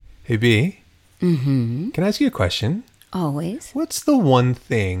Hey, B. Can I ask you a question? Always. What's the one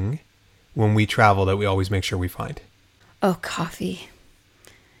thing when we travel that we always make sure we find? Oh, coffee.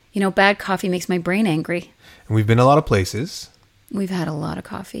 You know, bad coffee makes my brain angry. And we've been a lot of places, We've had a lot of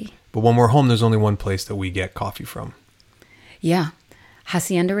coffee. but when we're home, there's only one place that we get coffee from. Yeah.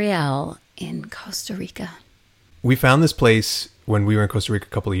 Hacienda Real in Costa Rica. We found this place when we were in Costa Rica a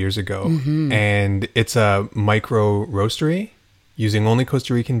couple of years ago, and it's a micro roastery using only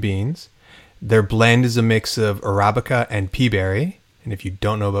Costa Rican beans. Their blend is a mix of Arabica and pea berry. And if you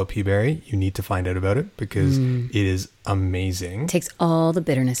don't know about pea berry, you need to find out about it because it is amazing. Takes all the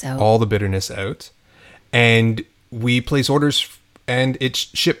bitterness out. All the bitterness out. And we place orders and it's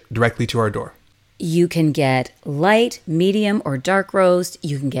shipped directly to our door. You can get light, medium, or dark roast.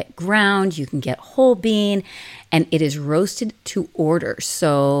 You can get ground. You can get whole bean. And it is roasted to order.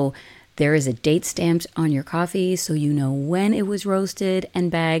 So there is a date stamped on your coffee so you know when it was roasted and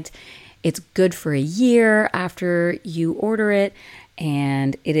bagged. It's good for a year after you order it.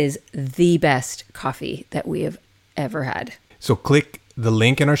 And it is the best coffee that we have ever had. So click the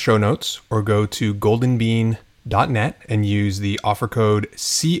link in our show notes or go to goldenbean.net and use the offer code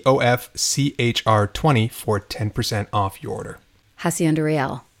COFCHR20 for 10% off your order. Hacienda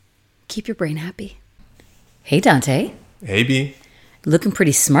Real. Keep your brain happy. Hey, Dante. Hey, B. Looking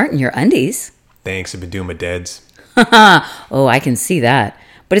pretty smart in your undies. Thanks. I've been doing my deads. Oh, I can see that.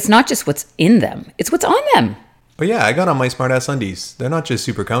 But it's not just what's in them. It's what's on them. But yeah, I got on my smartass undies. They're not just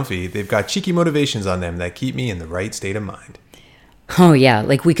super comfy. They've got cheeky motivations on them that keep me in the right state of mind. Oh, yeah.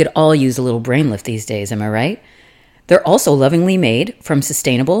 Like we could all use a little brain lift these days. Am I right? They're also lovingly made from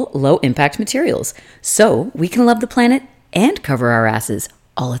sustainable, low-impact materials. So we can love the planet and cover our asses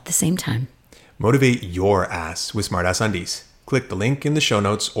all at the same time. Motivate your ass with smartass undies. Click the link in the show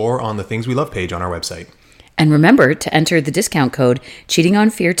notes or on the Things We Love page on our website. And remember to enter the discount code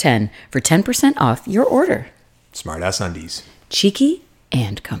CheatingOnFear10 for 10% off your order. Smartass undies. Cheeky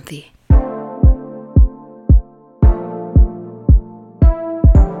and comfy.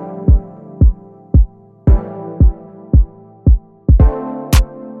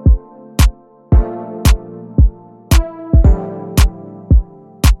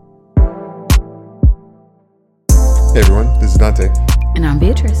 Hey everyone, this is Dante. And I'm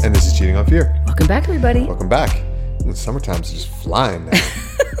Beatrice. And this is Cheating on Fear. Welcome back, everybody. Welcome back. The summertime's just flying now.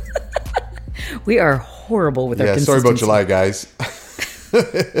 We are horrible with our Sorry about consistency. July, guys.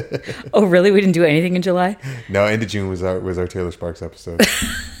 Oh, really? We didn't do anything in July? No, end of June was our Taylor Sparks episode.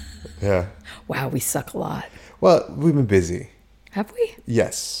 Yeah. Wow, we suck a lot. Well, we've been busy. Have we?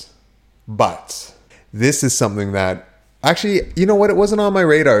 Yes. But this is something that actually, you know what? It wasn't on my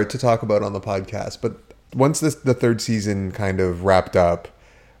radar to talk about on the podcast. But once the third season kind of wrapped up,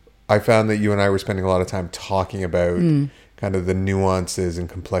 I found that you and I were spending a lot of time talking about kind of the nuances and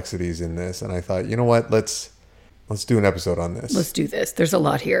complexities in this. And I thought, you know what? Let's do an episode on this. Let's do this. There's a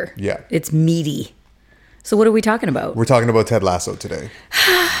lot here. Yeah. It's meaty. So what are we talking about? We're talking about Ted Lasso today.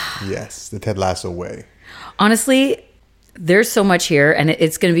 Yes, the Ted Lasso way. Honestly, there's so much here, and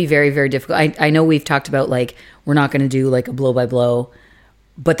it's going to be very, very difficult. I know we've talked about, like, we're not going to do, like, a blow-by-blow,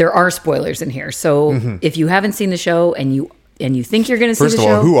 but there are spoilers in here. So if you haven't seen the show and you think you're going to see the show... First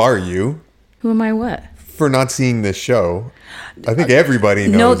of all, who are you? Who am I what? For not seeing this show. I think everybody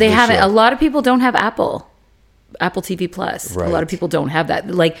knows. No, they this haven't. show. A lot of people don't have Apple TV Plus. Right. A lot of people don't have that.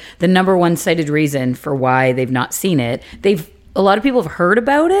 Like the number one cited reason for why they've not seen it, a lot of people have heard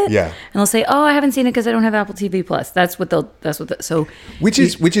about it. Yeah. And they'll say, "Oh, I haven't seen it because I don't have Apple TV Plus." Which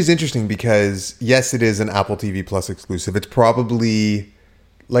is interesting because yes, it is an Apple TV Plus exclusive. It's probably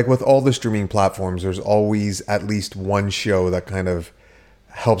like with all the streaming platforms, there's always at least one show that kind of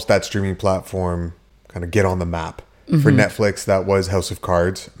helps that streaming platform kind of get on the map. For Netflix, that was House of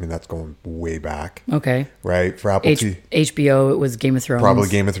Cards. I mean, that's going way back. Okay. Right? For Apple HBO, it was Game of Thrones. Probably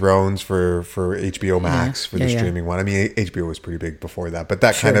Game of Thrones for HBO Max for the streaming one. I mean, HBO was pretty big before that, but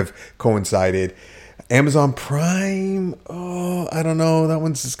that kind of coincided. Amazon Prime, I don't know. That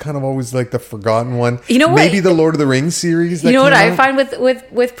one's just kind of always like the forgotten one. You know what? Maybe the Lord of the Rings series. You know what I find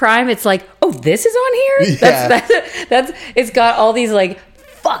with Prime? It's like, oh, this is on here? Yeah. That's it's got all these like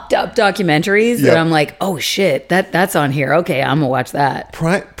fucked up documentaries that I'm like, oh shit, that's on here. Okay, I'm gonna watch that.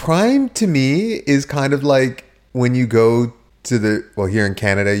 Prime to me is kind of like when you go to here in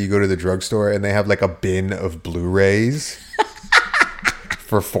Canada, you go to the drugstore and they have like a bin of Blu-rays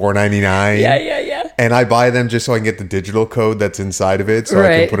for $4.99. Yeah. And I buy them just so I can get the digital code that's inside of it, so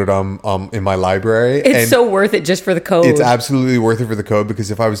I can put it on in my library. It's so worth it just for the code. It's absolutely worth it for the code because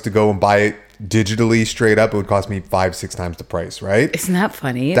if I was to go and buy it digitally straight up, it would cost me 5-6 times the price, right? Isn't that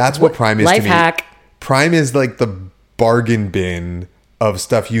funny? That's what Prime is to me. Life hack. Prime is like the bargain bin of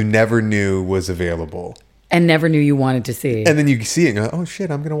stuff you never knew was available. And never knew you wanted to see. And then you see it and go, oh shit,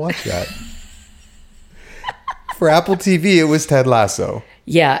 I'm going to watch that. For Apple TV, it was Ted Lasso.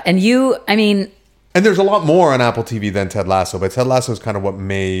 Yeah. And and there's a lot more on Apple TV than Ted Lasso, but Ted Lasso is kind of what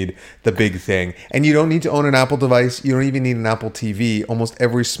made the big thing. And you don't need to own an Apple device. You don't even need an Apple TV. Almost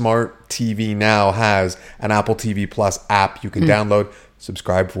every smart TV now has an Apple TV Plus app you can download,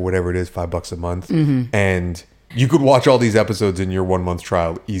 subscribe for whatever it is, $5 a month. And you could watch all these episodes in your 1 month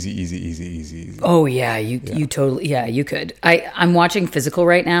trial. Easy. Oh yeah, you totally, yeah, you could. I'm watching Physical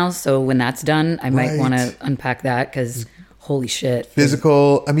right now, so when that's done, I might want to unpack that because holy shit.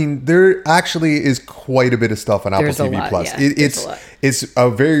 Physical, there actually is quite a bit of stuff on Apple TV Plus. Yeah, it's a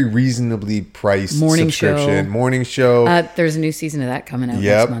very reasonably priced subscription. Morning show. There's a new season of that coming out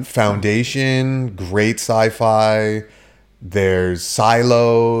next month. Foundation, great sci-fi. There's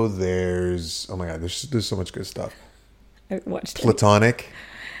Silo. There's oh my god. There's so much good stuff. I watched Platonic.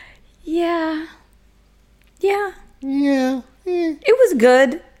 Yeah. It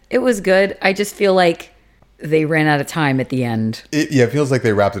It was good. I just feel like they ran out of time at the end. It feels like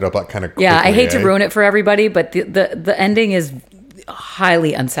they wrapped it up kind of quickly. Yeah, I hate to ruin it for everybody, but the ending is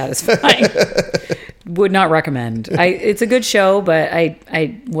highly unsatisfying. Would not recommend. It's a good show, but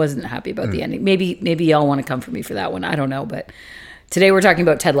I wasn't happy about the ending. Maybe y'all want to come for me for that one. I don't know, but today we're talking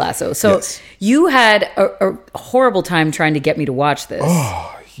about Ted Lasso. So you had a horrible time trying to get me to watch this.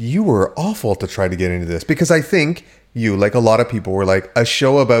 Oh, you were awful to try to get into this because I think you, like a lot of people, were like a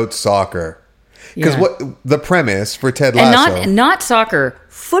show about soccer. Because what the premise for Ted Lasso, and not soccer,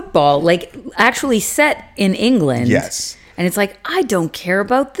 football, like actually set in England. Yes. And it's like, I don't care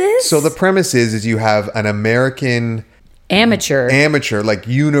about this. So the premise is you have an American amateur, like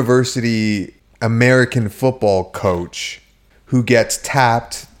university American football coach who gets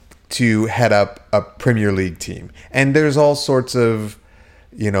tapped to head up a Premier League team. And there's all sorts of,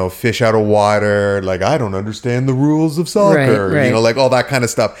 fish out of water, like, I don't understand the rules of soccer, right. Like all that kind of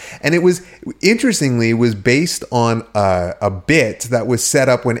stuff. And it was, interestingly, was based on a bit that was set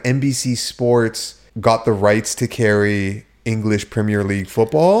up when NBC Sports got the rights to carry English Premier League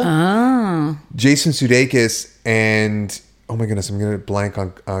football. Oh. Jason Sudeikis and, oh my goodness, I'm going to blank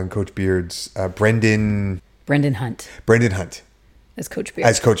on Coach Beard's, Brendan Hunt. As Coach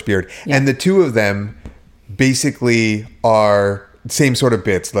Beard. Yeah. And the two of them basically are same sort of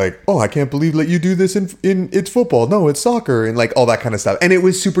bits, like, oh, I can't believe that you do this in it's football. No, it's soccer, and like all that kind of stuff. And it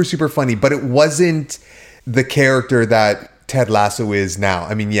was super, super funny, but it wasn't the character that Ted Lasso is now.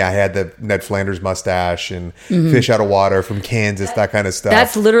 He had the Ned Flanders mustache and fish out of water from Kansas, that kind of stuff.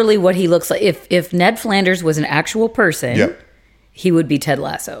 That's literally what he looks like. If Ned Flanders was an actual person, he would be Ted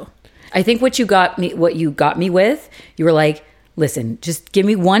Lasso. I think what you got me with, you were like, listen, just give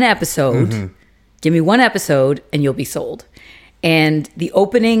me one episode. Give me one episode and you'll be sold. And the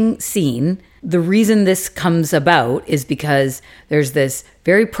opening scene, the reason this comes about is because there's this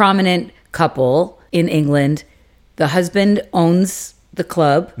very prominent couple in England. The husband owns the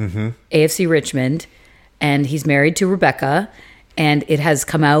club, AFC Richmond, and he's married to Rebecca. And it has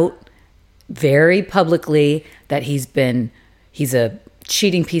come out very publicly that he's a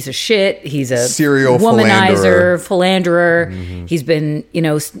cheating piece of shit. He's a serial womanizer, philanderer. He's been,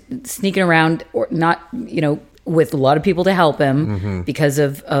 sneaking around or not, with a lot of people to help him because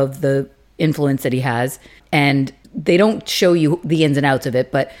of the influence that he has. And they don't show you the ins and outs of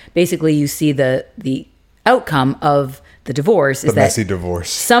it, but basically you see the outcome of the divorce is the messy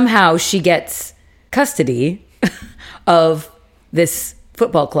divorce. Somehow she gets custody of this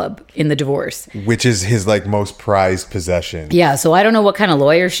football club in the divorce, which is his like most prized possession. Yeah, so I don't know what kind of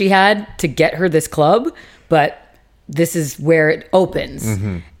lawyer she had to get her this club, but this is where it opens.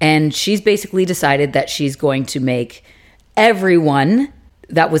 And she's basically decided that she's going to make everyone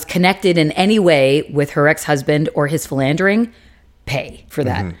that was connected in any way with her ex-husband or his philandering pay for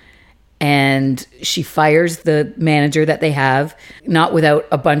that. And she fires the manager that they have, not without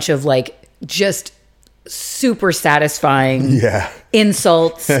a bunch of like just super satisfying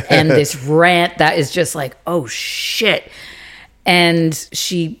insults and this rant that is just like, oh shit. And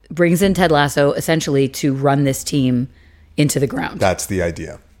she brings in Ted Lasso essentially to run this team into the ground. That's the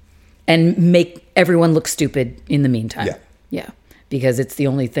idea. And make everyone look stupid in the meantime. Yeah. Because it's the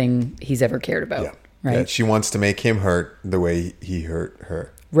only thing he's ever cared about. Right. Yeah. She wants to make him hurt the way he hurt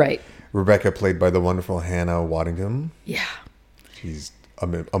her. Right. Rebecca, played by the wonderful Hannah Waddingham. Yeah. She's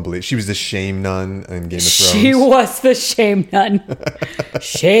unbelievable. She was the shame nun in Game of Thrones. She was the shame nun.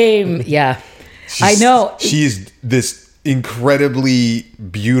 Shame. Yeah. I know. She's this incredibly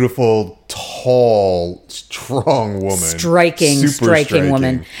beautiful, tall, strong woman. Striking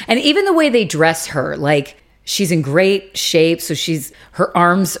woman. And even the way they dress her, like she's in great shape. So her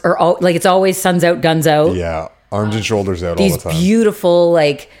arms are all like, it's always suns out, guns out. Yeah. Arms and shoulders out all These the time. beautiful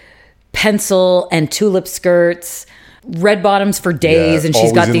like pencil and tulip skirts, red bottoms for days. Yeah, and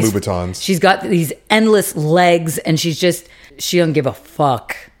she's got always in these, Louboutins. she's got these endless legs and she don't give a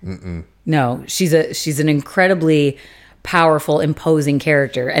fuck. No, she's an incredibly powerful, imposing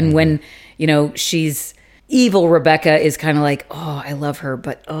character. And when, she's evil, Rebecca is kind of like, oh, I love her,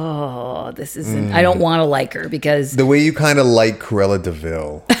 but this isn't, I don't want to like her because the way you kind of like Cruella de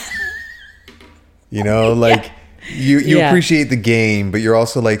Vil. You appreciate the game, but you're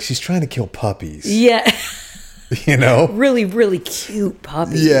also like, she's trying to kill puppies. Yeah. Really, really cute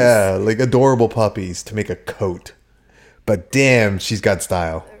puppies. Yeah, like adorable puppies to make a coat. But damn, she's got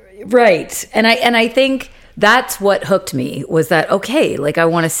style. Right. And I think that's what hooked me was that, okay, like I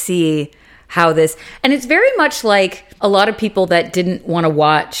want to see how this, and it's very much like a lot of people that didn't want to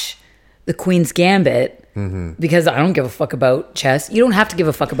watch The Queen's Gambit because I don't give a fuck about chess. You don't have to give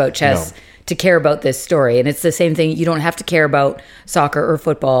a fuck about chess to care about this story. And it's the same thing. You don't have to care about soccer or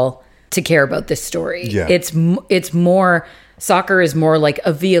football to care about this story. Yeah. It's more, soccer is more like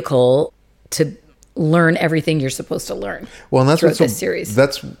a vehicle to learn everything you're supposed to learn. Well, and that's throughout this series.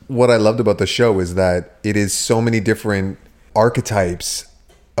 That's what I loved about the show is that it is so many different archetypes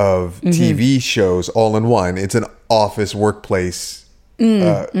of TV shows all in one. It's an office workplace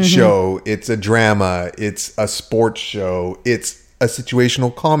show. It's a drama. It's a sports show. It's a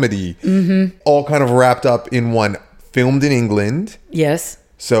situational comedy. All kind of wrapped up in one. Filmed in England. Yes.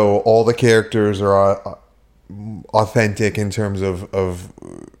 So all the characters are authentic in terms of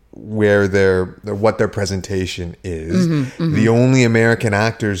where what their presentation is. The only American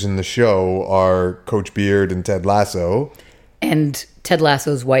actors in the show are Coach Beard and Ted Lasso. And Ted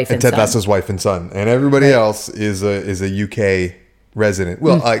Lasso's wife and Ted son. Lasso's wife and son. And everybody else is a UK resident.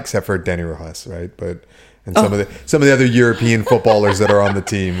 Well, except for Danny Rojas, right? And some of the other European footballers that are on the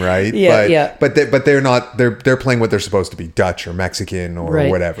team, right? But they're not. They're playing what they're supposed to be, Dutch or Mexican or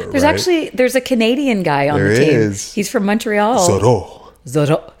whatever. There's a Canadian guy on the team. Is. He's from Montreal. Zorro.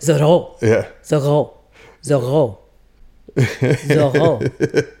 Yeah. Zorro.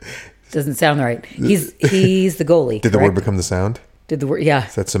 Doesn't sound right. He's the goalie. Did the word become the sound? Did the word? Yeah.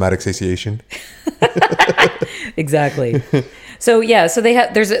 Is that somatic satiation? Exactly. So they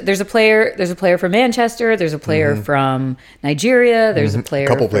have there's a player from Manchester, there's a player from Nigeria, there's a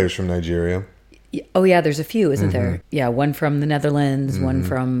player players from Nigeria. Oh yeah, there's a few, isn't there? Yeah, one from the Netherlands, one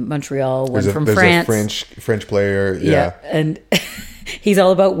from Montreal, one from France. There's a French player. Yeah. And he's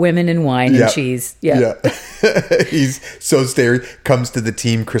all about women and wine and cheese. Yeah. He's so comes to the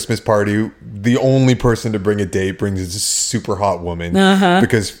team Christmas party. The only person to bring a date brings a super hot woman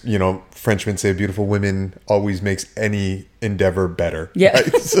because, Frenchmen say beautiful women always makes any endeavor better. Yeah.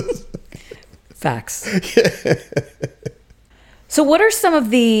 Right? Facts. So what are some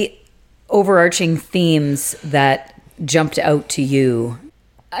of the overarching themes that jumped out to you?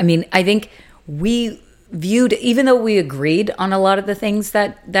 I mean, I think we viewed, even though we agreed on a lot of the things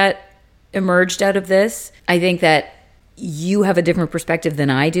that emerged out of this, I think that you have a different perspective than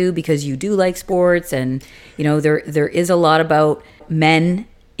I do because you do like sports and, there is a lot about men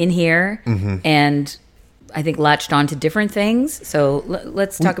in here and I think latched on to different things. So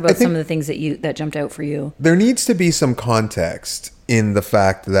let's talk about some of the things that jumped out for you. There needs to be some context in the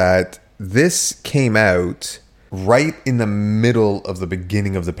fact that this came out right in the middle of the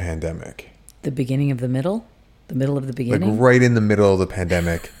beginning of the pandemic. The beginning of the middle? The middle of the beginning? Like right in the middle of the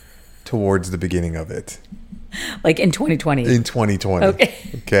pandemic towards the beginning of it. Like in 2020? In 2020.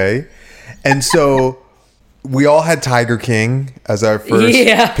 Okay. And so we all had Tiger King as our first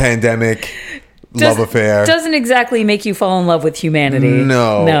pandemic love affair. Doesn't exactly make you fall in love with humanity.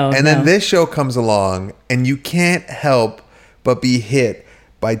 No. And then this show comes along and you can't help but be hit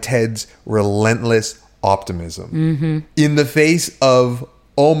by Ted's relentless optimism. In the face of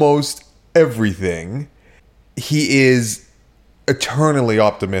almost everything, he is eternally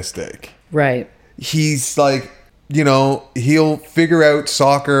optimistic. Right. He's like, he'll figure out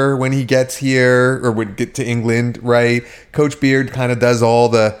soccer when he gets here or would get to England, right? Coach Beard kind of does all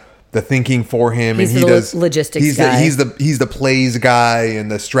the thinking for him. He's and he does logistics guy. He's the plays guy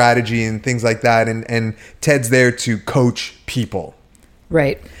and the strategy and things like that. And Ted's there to coach people.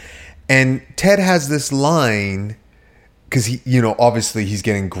 Right. And Ted has this line because obviously he's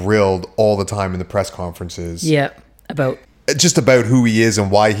getting grilled all the time in the press conferences. Yeah. About who he is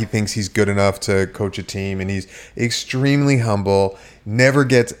and why he thinks he's good enough to coach a team. And he's extremely humble, never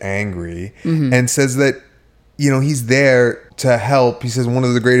gets angry, and says that, he's there to help. He says one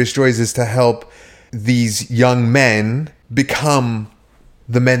of the greatest joys is to help these young men become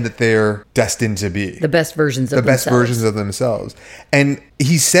the men that they're destined to be. The best versions of the themselves. best versions of themselves. And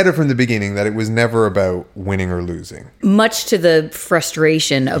he said it from the beginning that it was never about winning or losing. Much to the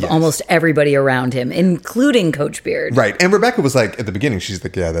frustration of almost everybody around him, including Coach Beard. Right. And Rebecca was like, at the beginning, she's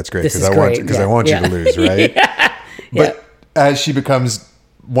like, yeah, that's great. This Because is I want, great. I want you to lose, right? But as she becomes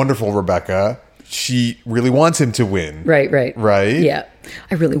wonderful Rebecca, she really wants him to win. Right. Right? Yeah.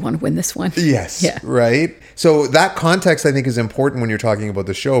 I really want to win this one. Yes. Yeah. Right? So that context, I think, is important when you're talking about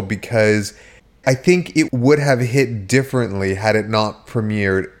the show, because I think it would have hit differently had it not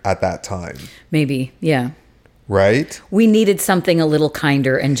premiered at that time. Maybe. Yeah. Right? We needed something a little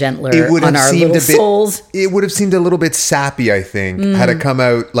kinder and gentler It would on have our seemed little souls. It would have seemed a little bit sappy, I think, had it come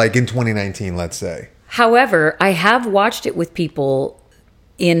out like in 2019, let's say. However, I have watched it with people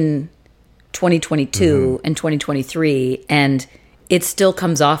in 2022 and 2023, and it still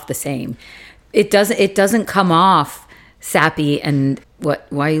comes off the same. It doesn't come off sappy and what?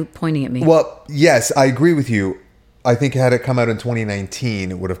 Why are you pointing at me? Well, yes, I agree with you. I think had it come out in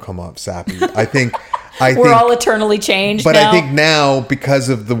 2019, it would have come off sappy. I think we're all eternally changed. But now. I think now, because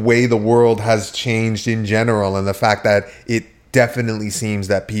of the way the world has changed in general, and the fact that it definitely seems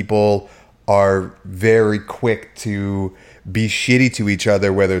that people are very quick to be shitty to each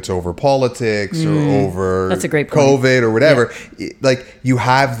other, whether it's over politics or over That's a great point. COVID or whatever. Like, you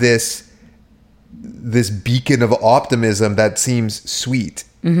have this beacon of optimism that seems sweet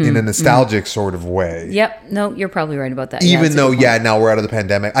in a nostalgic sort of way. Yep. No, you're probably right about that. Even though, now we're out of the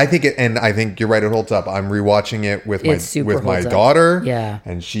pandemic. I think I think you're right. It holds up. I'm rewatching it with my daughter. Yeah.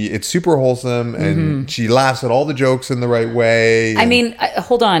 And it's super wholesome, and she laughs at all the jokes in the right way. I mean,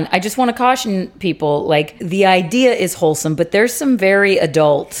 hold on. I just want to caution people. Like, the idea is wholesome, but there's some very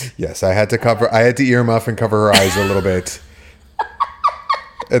adult. Yes, I had to earmuff and cover her eyes a little bit.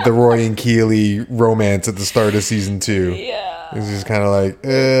 At the Roy and Keeley romance at the start of season 2. Yeah. It's just kind of like,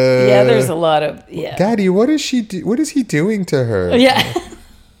 yeah, there's a lot of, Daddy, what is he doing to her? Yeah.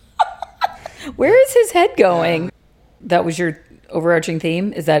 Where is his head going? That was your overarching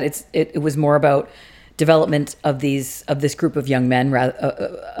theme? Is that it was more about development of this group of young men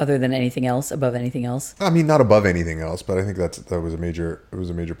other than anything else, above anything else? I mean, not above anything else, but I think that was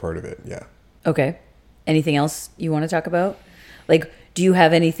a major part of it. Yeah. Okay. Anything else you want to talk about? Like, do you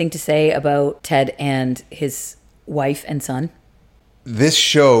have anything to say about Ted and his wife and son? This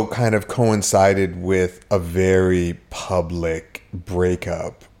show kind of coincided with a very public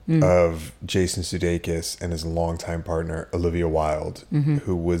breakup of Jason Sudeikis and his longtime partner, Olivia Wilde,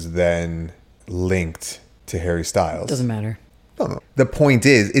 who was then linked to Harry Styles. Doesn't matter. No. The point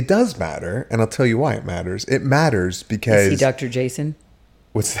is, it does matter, and I'll tell you why it matters. It matters because... Is he Dr. Jason?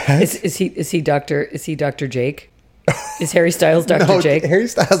 What's that? Is he Dr. Jake? Is Harry Styles Dr. Jake? Harry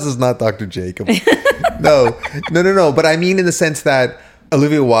Styles is not Dr. Jacob. No. But I mean in the sense that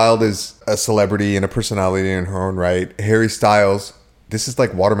Olivia Wilde is a celebrity and a personality in her own right. Harry Styles, this is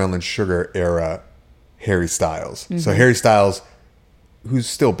like Watermelon Sugar era Harry Styles. So Harry Styles, who's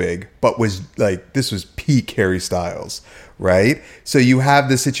still big, but was like, this was peak Harry Styles, right? So you have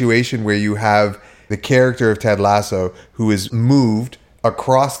this situation where you have the character of Ted Lasso, who is moved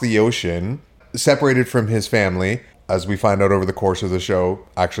across the ocean, separated from his family. As we find out over the course of the show,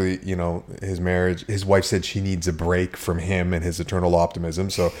 actually, his wife said she needs a break from him and his eternal optimism.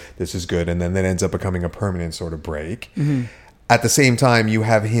 So this is good. And then that ends up becoming a permanent sort of break. At the same time, you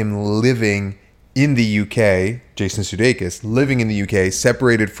have him living in the UK, Jason Sudeikis, living in the UK,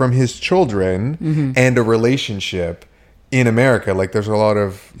 separated from his children and a relationship in America. Like, there's a lot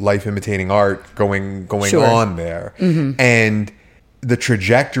of life imitating art going on there. And the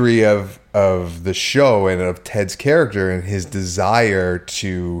trajectory of the show and of Ted's character and his desire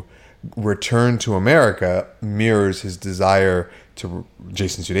to return to America mirrors his desire to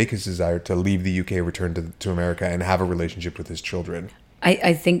Jason Sudeikis' desire to leave the UK, return to America, and have a relationship with his children.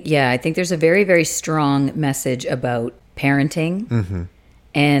 I think there's a very, very strong message about parenting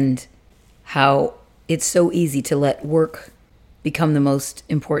and how it's so easy to let work become the most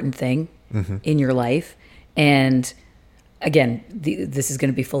important thing in your life. And again, this is going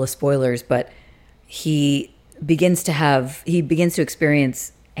to be full of spoilers, but he begins to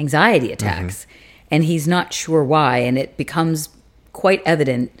experience anxiety attacks, and he's not sure why. And it becomes quite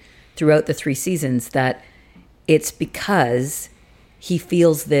evident throughout the 3 seasons that it's because he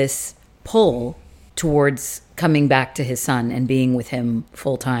feels this pull towards coming back to his son and being with him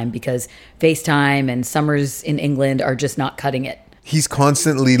full time, because FaceTime and summers in England are just not cutting it. He's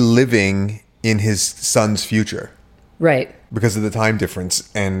constantly living in his son's future. Right. Because of the time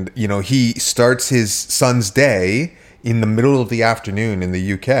difference. And, he starts his son's day in the middle of the afternoon in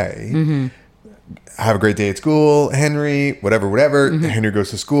the UK have a great day at school, Henry, whatever. Henry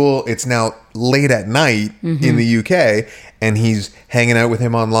goes to school. It's now late at night in the UK, and he's hanging out with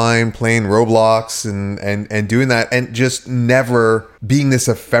him online, playing Roblox and doing that, and just never being this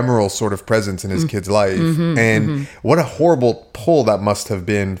ephemeral sort of presence in his kid's life. And what a horrible pull that must have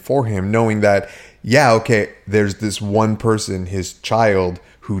been for him, knowing that, yeah, okay, there's this one person, his child,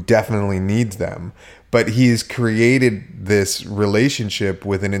 who definitely needs them. But he's created this relationship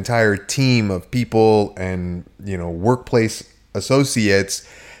with an entire team of people and, workplace associates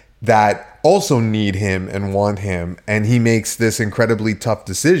that also need him and want him. And he makes this incredibly tough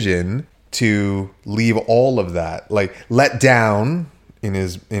decision to leave all of that, like let down in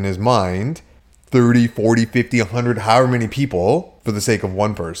his mind 30, 40, 50, 100, however many people for the sake of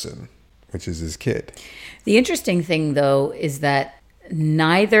one person, which is his kid. The interesting thing, though, is that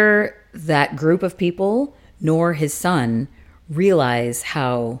neither that group of people nor his son realize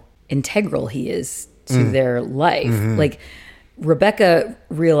how integral he is to their life. Like Rebecca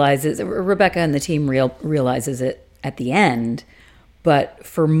and the team realizes it at the end, but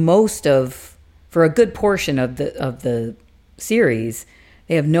for a good portion of the series,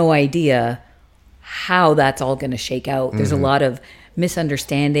 they have no idea how that's all going to shake out. There's a lot of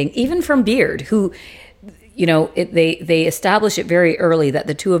misunderstanding, even from Beard, who, they establish it very early that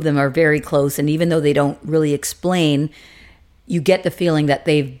the two of them are very close. And even though they don't really explain, you get the feeling that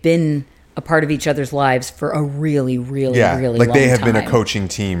they've been a part of each other's lives for a really, really, really long time. Like they have been a coaching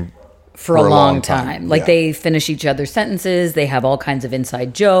team for a long time. Like they finish each other's sentences. They have all kinds of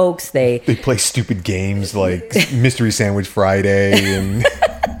inside jokes. They play stupid games like Mystery Sandwich Friday and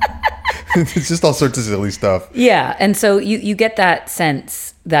it's just all sorts of silly stuff. Yeah. And so you get that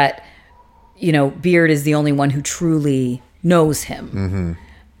sense that, Beard is the only one who truly knows him.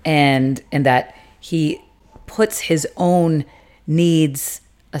 And that he puts his own needs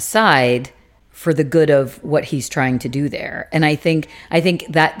aside for the good of what he's trying to do there. And I think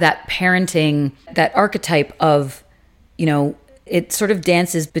that parenting, that archetype of, it sort of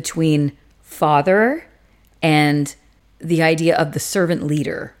dances between father and the idea of the servant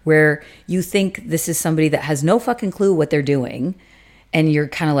leader, where you think this is somebody that has no fucking clue what they're doing. And you're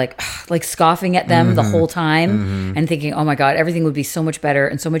kind of like scoffing at them the whole time and thinking, oh my God, everything would be so much better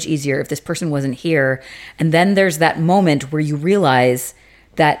and so much easier if this person wasn't here. And then there's that moment where you realize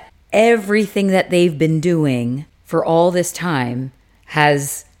that everything that they've been doing for all this time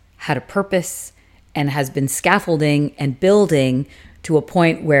has had a purpose and has been scaffolding and building to a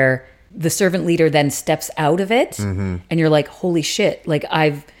point where the servant leader then steps out of it. And you're like, holy shit, like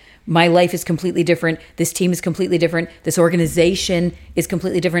my life is completely different. This team is completely different. This organization is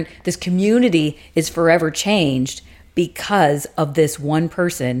completely different. This community is forever changed because of this one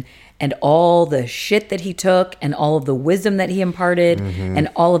person and all the shit that he took and all of the wisdom that he imparted and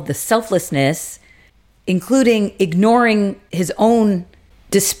all of the selflessness, including ignoring his own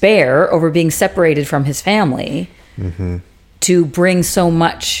despair over being separated from his family to bring so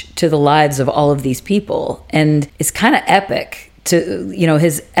much to the lives of all of these people. And it's kind of epic.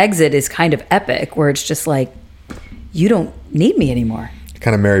 His exit is kind of epic, where it's just like, you don't need me anymore.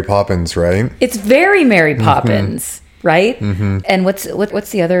 Kind of Mary Poppins, right? It's very Mary Poppins, right? And what's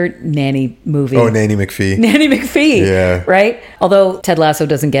the other nanny movie? Oh, Nanny McPhee. Nanny McPhee, yeah, right. Although Ted Lasso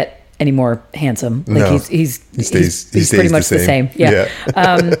doesn't get any more handsome. Like no, he stays pretty much the same. Yeah.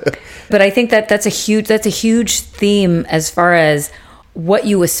 But I think that's a huge theme as far as what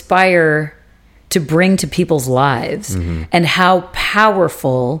you aspire to bring to people's lives and how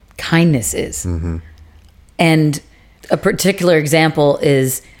powerful kindness is. And a particular example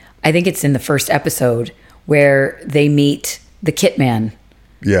is, I think it's in the first episode where they meet the kit man.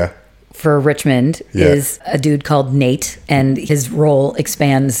 Yeah. For Richmond is a dude called Nate, and his role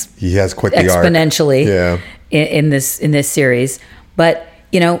expands. He has quite the exponentially arc. in this series. But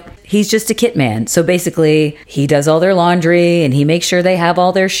he's just a kit man. So basically, he does all their laundry and he makes sure they have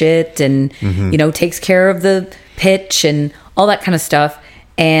all their shit and, takes care of the pitch and all that kind of stuff.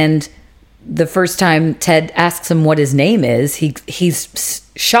 And the first time Ted asks him what his name is, he's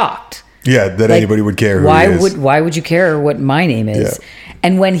shocked. Yeah, that anybody would care who he is. Why would you care what my name is? Yeah.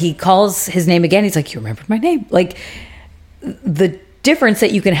 And when he calls his name again, he's like, you remembered my name? Like, the difference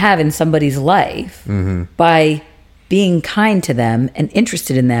that you can have in somebody's life by being kind to them and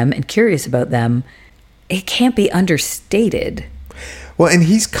interested in them and curious about them, it can't be understated. Well, and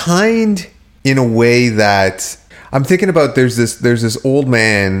he's kind in a way that I'm thinking about. There's this old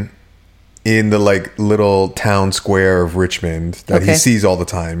man in the little town square of Richmond that he sees all the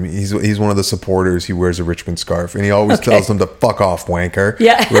time. He's one of the supporters. He wears a Richmond scarf and he always tells them to fuck off, wanker.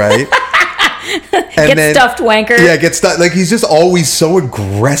 Yeah. Right. Get stuffed, wanker. Yeah, get stuffed. Like, he's just always so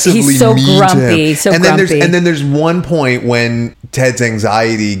aggressively He's so mean grumpy, to him. so and grumpy. Then there's one point when Ted's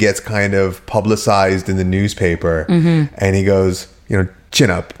anxiety gets kind of publicized in the newspaper, and he goes, chin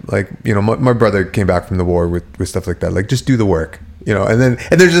up. Like, my brother came back from the war with stuff like that. Like, just do the work, and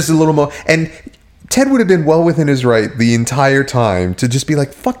there's just a little more. And Ted would have been well within his right the entire time to just be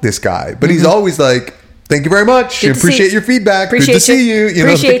like, fuck this guy. But he's always like, thank you very much. Appreciate your feedback. Good to see you.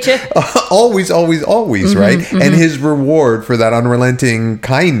 Appreciate you. Always, right? And his reward for that unrelenting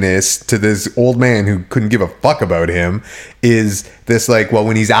kindness to this old man who couldn't give a fuck about him is this, like, well,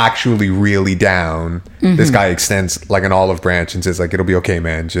 when he's actually really down, this guy extends like an olive branch and says, like, it'll be okay,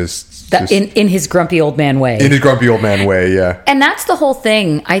 man. In his grumpy old man way. In his grumpy old man way, yeah. And that's the whole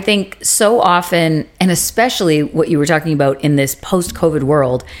thing. I think so often, and especially what you were talking about in this post-COVID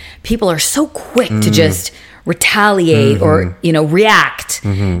world, people are so quick to just retaliate or, react.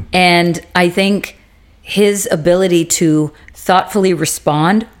 And I think his ability to thoughtfully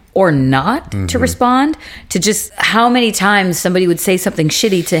respond or not to respond to just how many times somebody would say something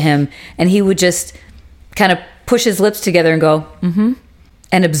shitty to him and he would just kind of push his lips together and go,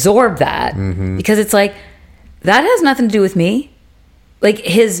 and absorb that, because it's like, that has nothing to do with me. Like,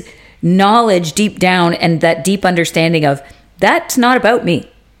 his knowledge deep down and that deep understanding of, that's not about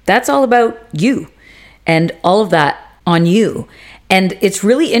me. That's all about you and all of that on you. And it's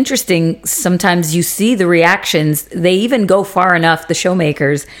really interesting. Sometimes you see the reactions. They even go far enough, the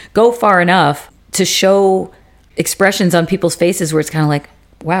showmakers go far enough to show expressions on people's faces where it's kind of like,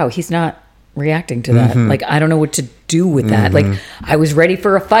 wow, he's not reacting to that. Like, I don't know what to do with that. Like, I was ready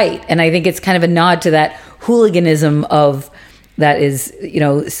for a fight. And I think it's kind of a nod to that hooliganism of that is,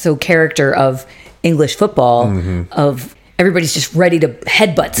 so character of English football, of everybody's just ready to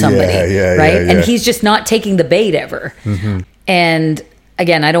headbutt somebody, right? And he's just not taking the bait ever. And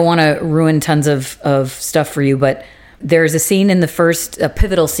again, I don't want to ruin tons of stuff for you, but there's a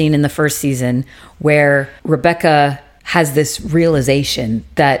pivotal scene in the first season where Rebecca has this realization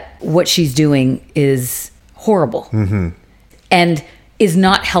that what she's doing is horrible and is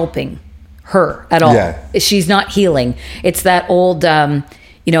not helping her at all. Yeah. She's not healing. It's that old,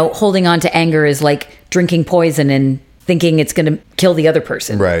 holding on to anger is like drinking poison and thinking it's going to kill the other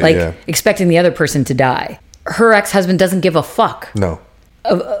person. Right. Like expecting the other person to die. Her ex-husband doesn't give a fuck. No.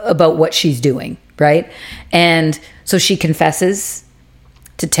 About what she's doing. Right. And so she confesses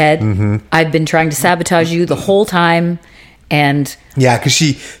to Ted, I've been trying to sabotage you the whole time. And yeah, because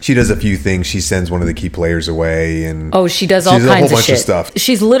she does a few things. She sends one of the key players away, and she does all kinds of shit. Stuff.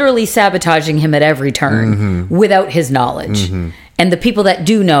 She's literally sabotaging him at every turn without his knowledge. And the people that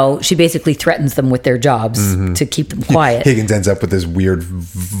do know, she basically threatens them with their jobs to keep them quiet. Higgins ends up with this weird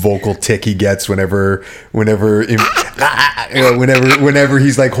vocal tick he gets whenever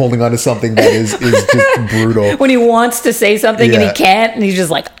he's like holding on to something that is just brutal. When he wants to say something and he can't, and he's just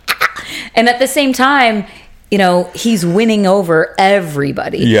like, and at the same time, he's winning over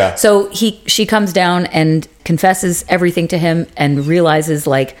everybody. Yeah. So she comes down and confesses everything to him and realizes,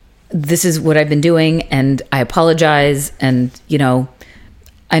 like, this is what I've been doing and I apologize. And, I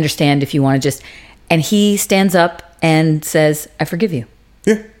understand if you want to just, and he stands up and says, I forgive you.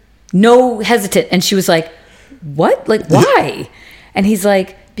 Yeah. No hesitant. And she was like, what? Like, why? And he's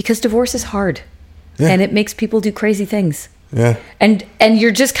like, because divorce is hard and it makes people do crazy things. Yeah. And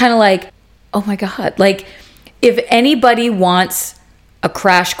you're just kind of like, oh my God. Like, if anybody wants a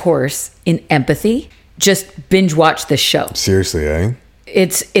crash course in empathy, just binge watch this show. Seriously, eh?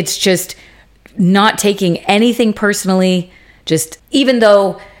 It's just not taking anything personally. Just, even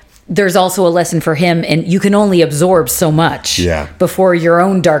though there's also a lesson for him, and you can only absorb so much before your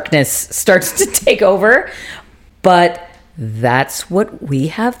own darkness starts to take over. But that's what we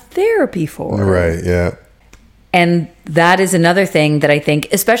have therapy for. Right, yeah. And that is another thing that I think,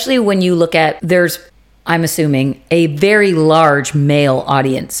 especially when you look at, there's, I'm assuming, a very large male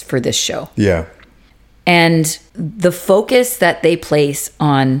audience for this show. Yeah. And the focus that they place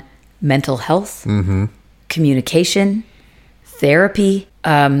on mental health, communication, therapy,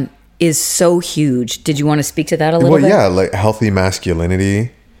 is so huge. Did you want to speak to that a little bit? Well, yeah, like healthy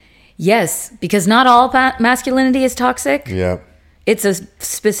masculinity. Yes, because not all masculinity is toxic. Yeah. It's a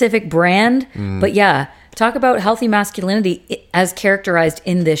specific brand. But yeah, talk about healthy masculinity as characterized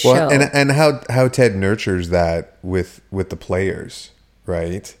in this show. And how Ted nurtures that with the players,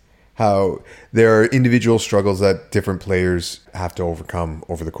 right? How there are individual struggles that different players have to overcome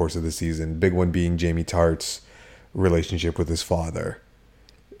over the course of the season. Big one being Jamie Tartt's relationship with his father.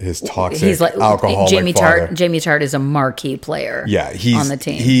 His toxic, alcoholic father. Jamie Tartt is a marquee player on the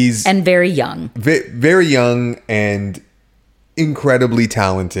team. And very young. Very young and incredibly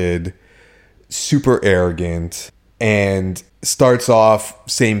talented, super arrogant, and starts off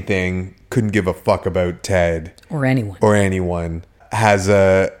same thing, couldn't give a fuck about Ted or anyone. Has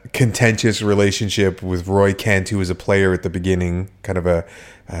a contentious relationship with Roy Kent, who was a player at the beginning, kind of a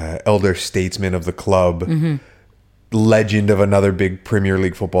elder statesman of the club, legend of another big Premier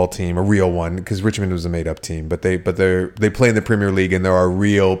League football team, a real one, because Richmond was a made up team, but they play in the Premier League, and there are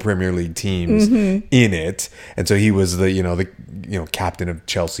real Premier League teams in it. And so he was the captain of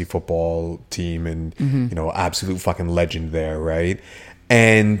Chelsea football team, and absolute fucking legend there, right?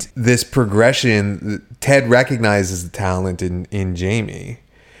 And this progression, Ted recognizes the talent in Jamie,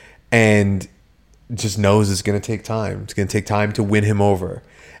 and just knows it's going to take time. It's going to take time to win him over.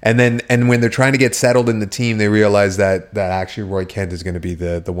 And when they're trying to get settled in the team, they realize that actually Roy Kent is going to be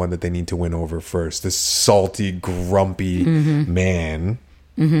the one that they need to win over first. This salty, grumpy man.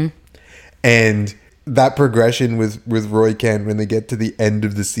 And that progression with Roy Kent, when they get to the end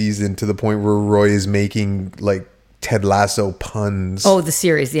of the season, to the point where Roy is making like Ted Lasso puns. Oh,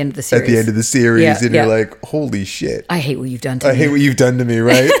 the end of the series. At the end of the series. Yeah, and you're like, holy shit. I hate what you've done to me. I hate what you've done to me,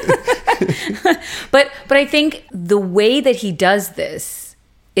 right? But I think the way that he does this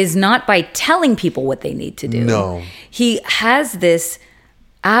is not by telling people what they need to do. No. He has this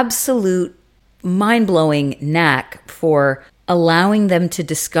absolute mind-blowing knack for allowing them to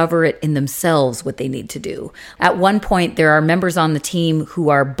discover it in themselves what they need to do. At one point, there are members on the team who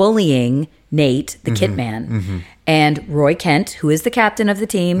are bullying Nate, the kit man. And Roy Kent, who is the captain of the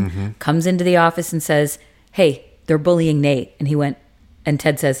team, comes into the office and says, hey, they're bullying Nate. And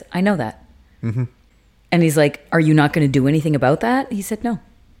Ted says, I know that. And he's like, are you not going to do anything about that? He said, no.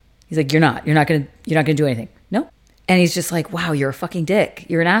 He's like, you're not going to do anything. No. And he's just like, wow, you're a fucking dick.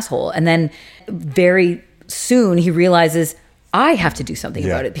 You're an asshole. And then very soon he realizes, I have to do something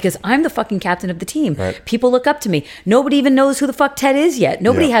about it because I'm the fucking captain of the team. Right. People look up to me. Nobody even knows who the fuck Ted is yet.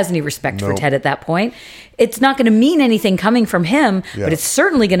 Nobody has any respect for Ted at that point. It's not going to mean anything coming from him, but it's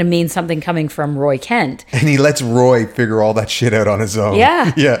certainly going to mean something coming from Roy Kent. And he lets Roy figure all that shit out on his own.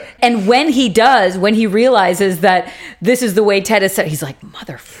 Yeah. Yeah. And when he realizes that this is the way Ted is set, he's like,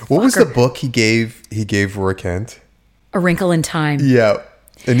 motherfucker. What was the book he gave Roy Kent? A Wrinkle in Time. Yeah.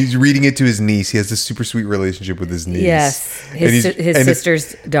 And he's reading it to his niece. He has this super sweet relationship with his niece. Yes, his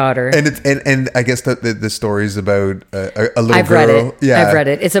sister's daughter. And I guess the story's about a little I've girl. Read it. Yeah, I've read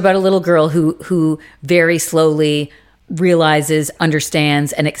it. It's about a little girl who very slowly realizes,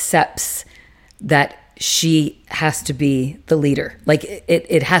 understands, and accepts that she has to be the leader. Like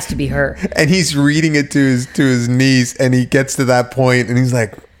it has to be her. And he's reading it to his niece, and he gets to that point, and he's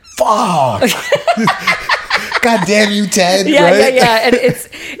like, "Fuck." God damn you, Ted. Yeah, right? yeah. And it's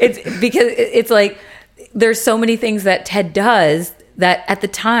because it's like there's so many things that Ted does that at the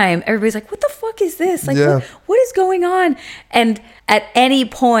time everybody's like, what the fuck is this? Like, what is going on? And at any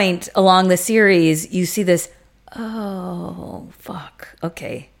point along the series, you see this, oh, fuck.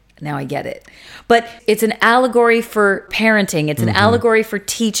 Okay. Now I get it. But it's an allegory for parenting. It's an allegory for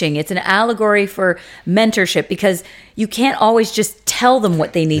teaching. It's an allegory for mentorship, because you can't always just tell them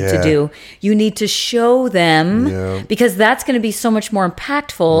what they need to do. You need to show them, because that's going to be so much more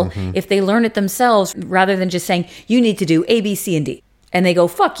impactful if they learn it themselves, rather than just saying, you need to do A, B, C, and D. And they go,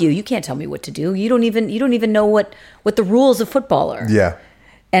 fuck you. You can't tell me what to do. You don't even know what the rules of football are. Yeah.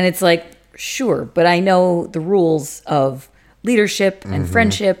 And it's like, sure, but I know the rules of leadership and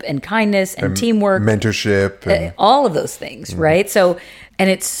friendship and kindness and teamwork, mentorship, and all of those things, right? So, and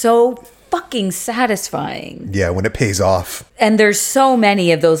it's so fucking satisfying. Yeah, when it pays off. And there's so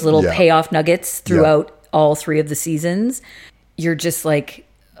many of those little payoff nuggets throughout all three of the seasons. You're just like,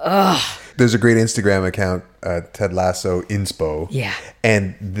 ugh. There's a great Instagram account, Ted Lasso Inspo. Yeah.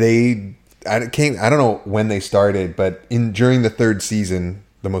 And I don't know when they started, but during the third season,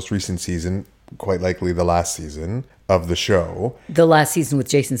 the most recent season, quite likely the last season of the show. The last season with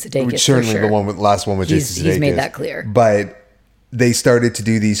Jason Sudeikis. Certainly the last one with Jason Sudeikis. He's made that clear. But they started to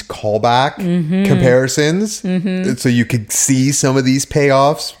do these callback comparisons. So you could see some of these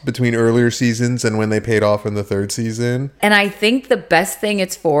payoffs between earlier seasons and when they paid off in the third season. And I think the best thing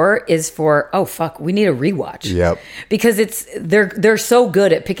it's for is oh fuck, we need a rewatch. Yep. Because they're so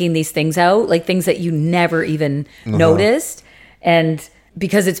good at picking these things out, like things that you never even noticed. And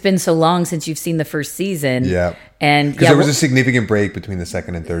because it's been so long since you've seen the first season. Yeah. And because there was a significant break between the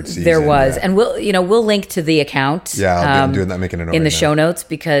second and third season. There was. Yeah. And we'll link to the account. Yeah, I'm doing that, making a note in the show notes,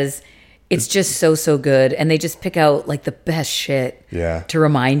 because it's just so good. And they just pick out like the best shit to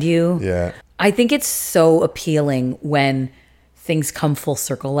remind you. Yeah. I think it's so appealing when things come full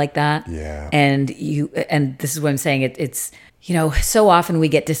circle like that. Yeah. And this is what I'm saying. It's, so often we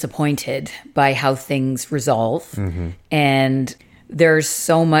get disappointed by how things resolve. And there's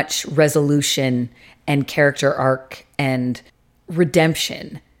so much resolution and character arc and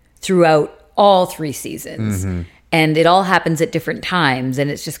redemption throughout all 3 seasons. Mm-hmm. And it all happens at different times. And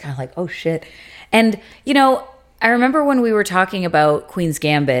it's just kind of like, oh shit. And, you know, I remember when we were talking about Queen's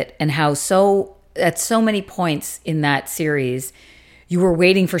Gambit and how at so many points in that series, you were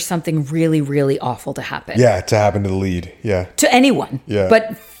waiting for something really, really awful to happen. Yeah, to happen to the lead. Yeah. To anyone. Yeah.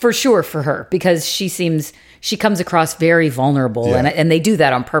 But for sure for her, because she comes across very vulnerable, Yeah. and they do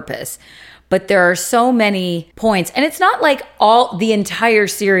that on purpose. But there are so many points, and it's not like the entire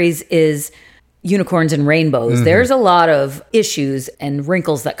series is unicorns and rainbows. Mm-hmm. There's a lot of issues and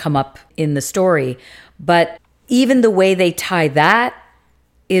wrinkles that come up in the story. But even the way they tie that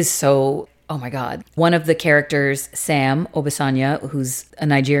is so... Oh my God. One of the characters, Sam Obasanya, who's a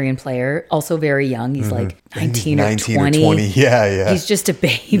Nigerian player, also very young. He's like 19 or 20. Yeah. He's just a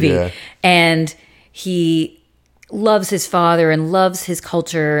baby. Yeah. And he loves his father and loves his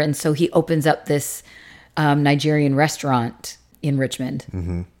culture. And so he opens up this Nigerian restaurant in Richmond.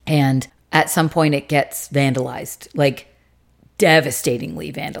 Mm-hmm. And at some point it gets vandalized, like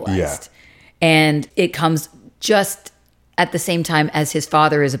devastatingly vandalized. Yeah. And it comes just at the same time as his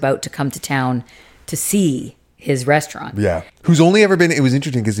father is about to come to town to see his restaurant. Yeah. Who's only ever been, it was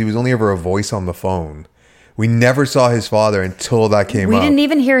interesting because he was only ever a voice on the phone. We never saw his father until that came up. We didn't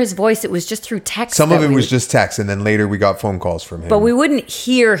even hear his voice. It was just through text. Some of it was just text, and then later we got phone calls from him. But we wouldn't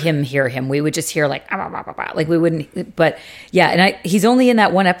hear him. We would just hear like, "Ah, bah, bah, bah," like we wouldn't, but yeah. And he's only in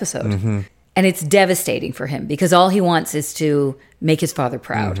that one episode. Mm-hmm. And it's devastating for him because all he wants is to make his father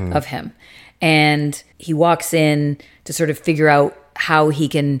proud of him. And he walks in to sort of figure out how he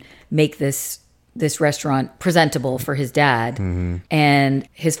can make this restaurant presentable for his dad. And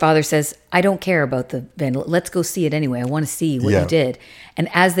his father says, I don't care about the vandal. Let's go see it anyway. I want to see what you did. And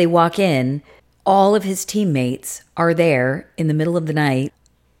as they walk in, all of his teammates are there in the middle of the night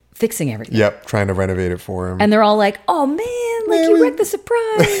fixing everything. Yep, trying to renovate it for him. And they're all like, oh man, like you wrecked the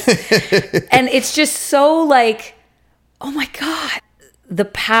surprise. And it's just so like, oh my God, the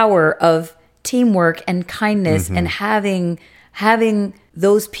power of teamwork and kindness and having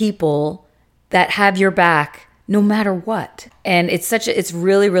those people that have your back no matter what. And it's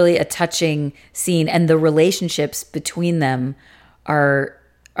really, really a touching scene. And the relationships between them are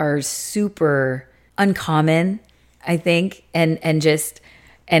super uncommon, I think, and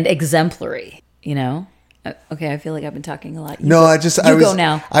exemplary, you know? Okay, I feel like I've been talking a lot. Go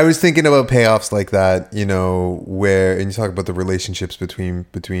now. I was thinking about payoffs like that, you know, and you talk about the relationships between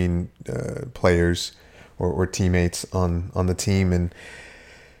players or teammates on the team, and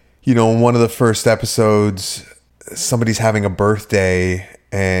you know, in one of the first episodes, somebody's having a birthday,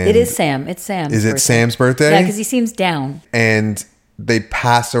 and it is Sam. It's Sam's. Is it birthday. Sam's birthday? Yeah, because he seems down. And they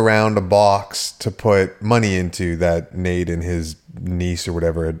pass around a box to put money into that Nate and his niece or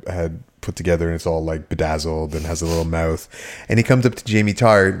whatever had put together, and it's all like bedazzled and has a little mouth. And he comes up to Jamie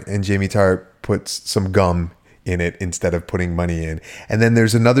Tart, and Jamie Tart puts some gum in it instead of putting money in. And then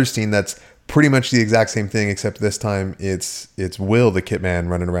there's another scene that's pretty much the exact same thing, except this time it's Will, the kit man,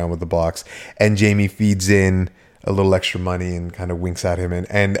 running around with the box, and Jamie feeds in a little extra money and kind of winks at him,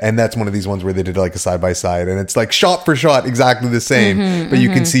 and that's one of these ones where they did like a side by side, and it's like shot for shot exactly the same, but you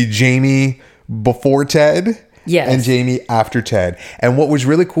can see Jamie before Ted, and Jamie after Ted. And what was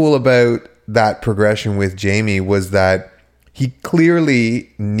really cool about that progression with Jamie was that he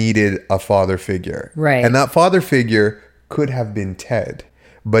clearly needed a father figure, right? And that father figure could have been Ted,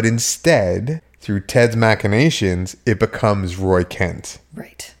 but instead, through Ted's machinations, it becomes Roy Kent,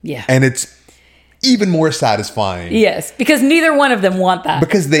 right? Yeah, and it's even more satisfying. Yes, because neither one of them want that.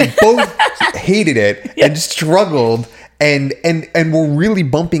 Because they both hated it and struggled and were really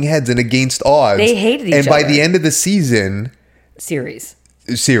bumping heads and against odds. They hated each other. And by the end of the series,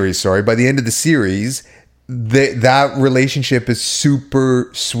 by the end of the series, that relationship is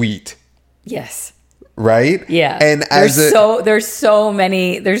super sweet. Yes. Right? Yeah. And there's so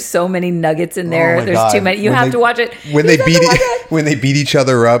many nuggets in there. Oh, there's God. too many. You have to watch it. When they beat each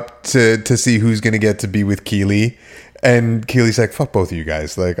other up to see who's going to get to be with Keely, and Keely's like, fuck both of you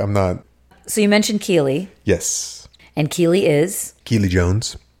guys. Like, I'm not. So you mentioned Keely. Yes. And Keely is? Keely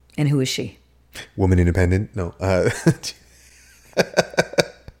Jones. And who is she? Woman independent? No.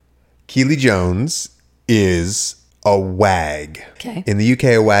 Keely Jones is a wag. Okay. In the UK,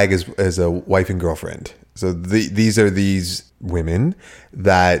 a wag is a wife and girlfriend. So these are these women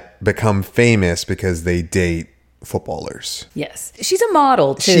that become famous because they date footballers. Yes. She's a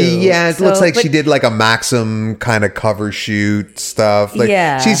model too. It looks like she did like a Maxim kind of cover shoot stuff.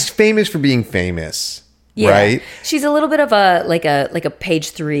 Like, she's famous for being famous. Yeah. Right? She's a little bit of a page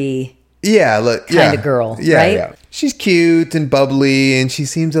 3 kind of girl, right? Yeah. She's cute and bubbly, and she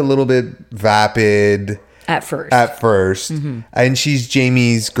seems a little bit vapid At first. And she's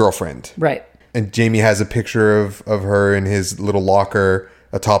Jamie's girlfriend. Right. And Jamie has a picture of her in his little locker,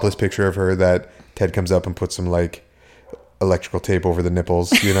 a topless picture of her that Ted comes up and puts some like electrical tape over the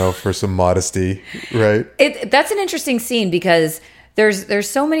nipples, for some modesty, right? That's an interesting scene because there's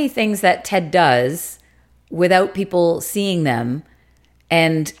so many things that Ted does without people seeing them.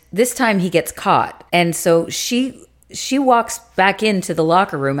 And this time he gets caught. And so she walks back into the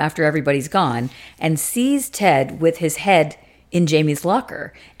locker room after everybody's gone and sees Ted with his head in Jamie's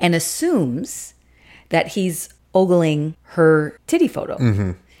locker and assumes that he's ogling her titty photo.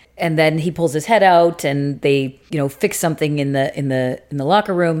 Mm-hmm. And then he pulls his head out and they, fix something in the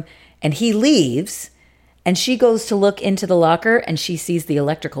locker room, and he leaves, and she goes to look into the locker and she sees the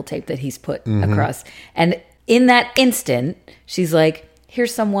electrical tape that he's put across. And in that instant, she's like,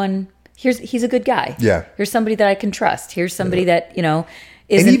 he's a good guy. Yeah. Here's somebody that I can trust. Here's somebody that, isn't.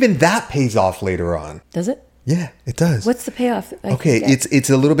 And even that pays off later on. Does it? Yeah, it does. What's the payoff? Okay, it's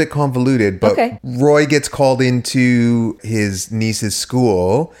a little bit convoluted, but Roy gets called into his niece's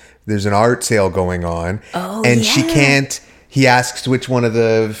school. There's an art sale going on. Oh, and she can't. He asks which one of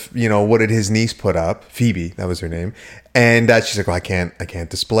the, what did his niece put up? Phoebe, that was her name. And she's like, well, I can't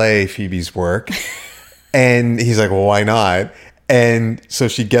display Phoebe's work. And he's like, well, why not? And so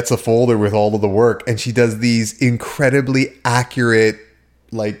she gets a folder with all of the work, and she does these incredibly accurate,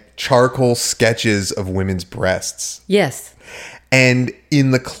 like charcoal sketches of women's breasts. Yes. And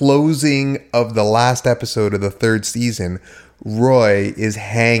in the closing of the last episode of the third season, Roy is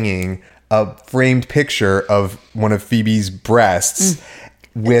hanging a framed picture of one of Phoebe's breasts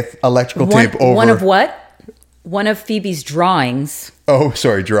with electrical tape over. One of what? One of Phoebe's drawings. Oh,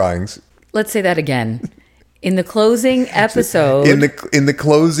 sorry, drawings. Let's say that again. In the closing episode. In the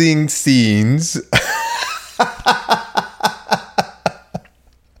closing scenes.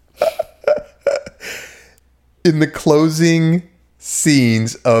 In the closing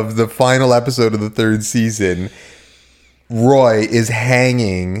scenes of the final episode of the third season, Roy is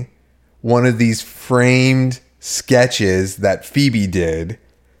hanging one of these framed sketches that Phoebe did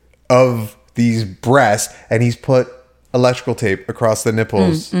of these breasts, and he's put electrical tape across the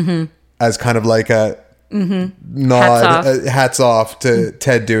nipples as kind of like a nod, hats off to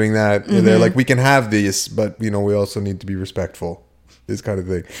Ted doing that. And they're like, we can have these, but we also need to be respectful. This kind of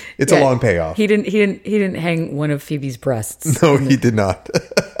thing. It's a long payoff. He didn't hang one of Phoebe's breasts. No, he did not.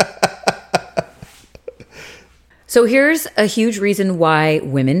 So here's a huge reason why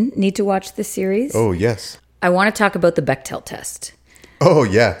women need to watch this series. Oh, yes. I want to talk about the Bechdel test. Oh,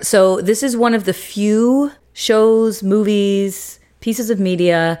 yeah. So this is one of the few shows, movies, pieces of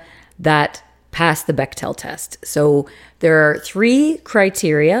media that pass the Bechdel test. So there are 3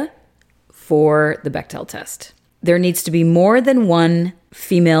 criteria for the Bechdel test. There needs to be more than one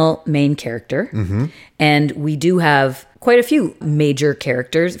female main character. Mm-hmm. And we do have quite a few major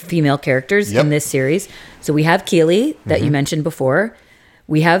characters, female characters in this series. So we have Keely that you mentioned before.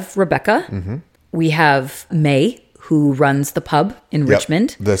 We have Rebecca. Mm-hmm. We have May, who runs the pub in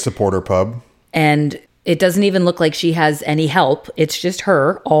Richmond. The supporter pub. And it doesn't even look like she has any help. It's just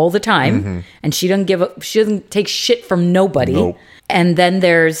her all the time. Mm-hmm. And she doesn't take shit from nobody. Nope. And then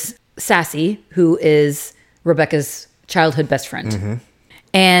there's Sassy, who is Rebecca's childhood best friend. Mm-hmm.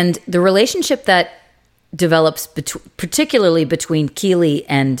 And the relationship that develops particularly between Keely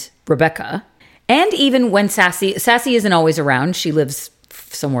and Rebecca, and even when Sassy isn't always around, she lives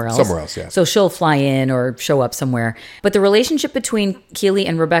somewhere else. Yeah. So she'll fly in or show up somewhere. But the relationship between Keely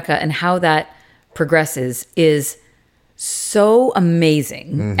and Rebecca and how that progresses is so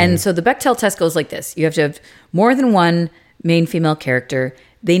amazing. Mm-hmm. And so the Bechdel test goes like this. You have to have more than one main female character.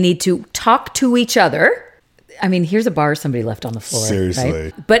 They need to talk to each other. I mean, here's a bar somebody left on the floor. Seriously.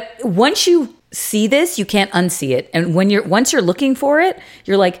 Right? But once you see this, you can't unsee it. And once you're looking for it,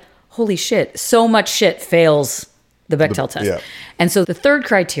 you're like, holy shit, so much shit fails the Bechdel test. Yeah. And so the third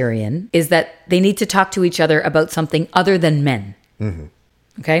criterion is that they need to talk to each other about something other than men. Mm-hmm.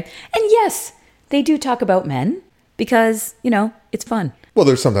 Okay? And yes, they do talk about men because, it's fun. Well,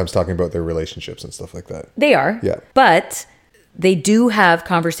 they're sometimes talking about their relationships and stuff like that. They are. Yeah. But they do have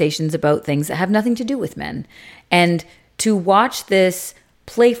conversations about things that have nothing to do with men. And to watch this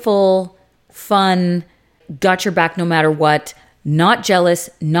playful, fun, got your back no matter what, not jealous,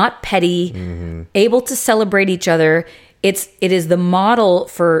 not petty, able to celebrate each other. It is the model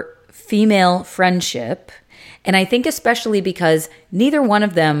for female friendship. And I think especially because neither one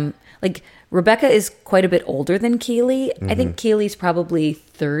of them, like Rebecca is quite a bit older than Keely. I think Keely's probably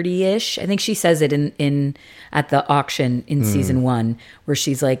 30-ish. I think she says it in at the auction in season 1, where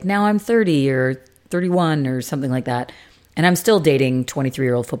she's like, now I'm 30 or 31 or something like that. And I'm still dating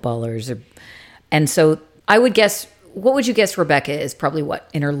 23-year-old footballers. And so I would guess, what would you guess Rebecca is? Probably what,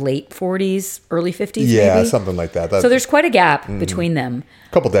 in her late 40s, early 50s? Yeah, maybe? something like that. So there's quite a gap between them.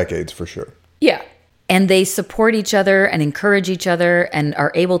 A couple decades for sure. Yeah. And they support each other and encourage each other and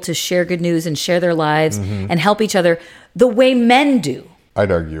are able to share good news and share their lives and help each other the way men do.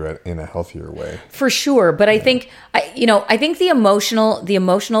 I'd argue it in a healthier way. For sure. But I think, I think the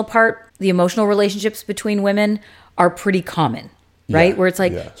emotional part, the emotional relationships between women are pretty common, right? Yeah, Where it's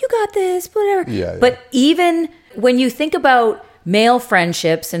like, you got this, whatever. Yeah, but even when you think about male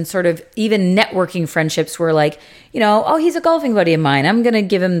friendships and sort of even networking friendships where like, oh, he's a golfing buddy of mine, I'm going to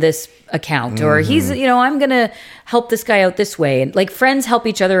give him this account, or he's, I'm going to help this guy out this way. And like friends help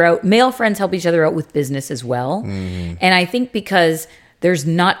each other out, male friends help each other out with business as well. And I think because there's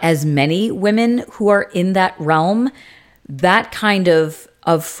not as many women who are in that realm, that kind of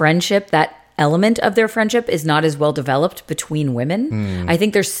friendship, that element of their friendship is not as well developed between women. I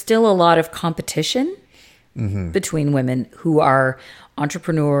think there's still a lot of competition between women who are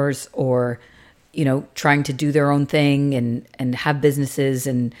entrepreneurs or, trying to do their own thing and have businesses.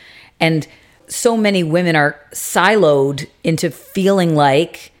 And so many women are siloed into feeling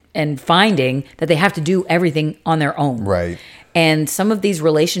like and finding that they have to do everything on their own. Right. And some of these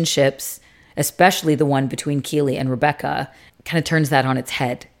relationships, especially the one between Keely and Rebecca, kind of turns that on its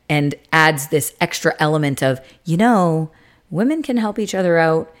head and adds this extra element of, women can help each other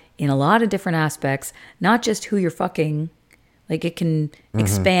out in a lot of different aspects, not just who you're fucking. Like it can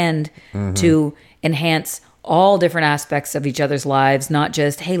expand to enhance all different aspects of each other's lives, not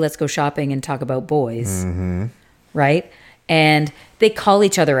just, hey, let's go shopping and talk about boys, right? And they call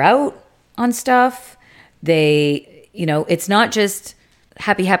each other out on stuff. They, it's not just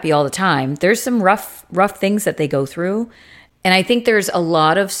happy all the time. There's some rough things that they go through. And I think there's a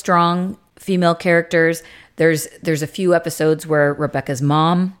lot of strong female characters. There's a few episodes where Rebecca's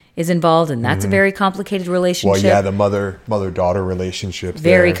mom is involved, and that's a very complicated relationship. Well, yeah, the mother-daughter relationship.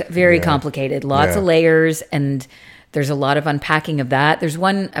 Very complicated. Lots of layers, and there's a lot of unpacking of that. There's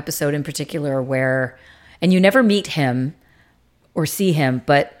one episode in particular where, and you never meet him or see him,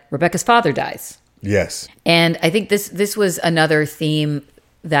 but Rebecca's father dies. Yes. And I think this was another theme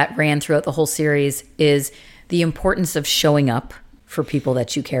that ran throughout the whole series, is the importance of showing up for people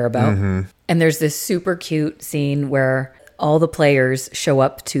that you care about. And there's this super cute scene where all the players show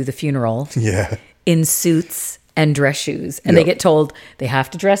up to the funeral in suits and dress shoes. And they get told they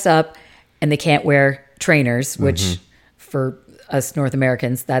have to dress up and they can't wear trainers, which for us North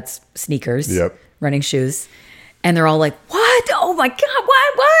Americans, that's sneakers, running shoes. And they're all like, what? Oh my God,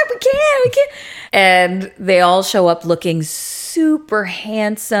 what? We can't. And they all show up looking super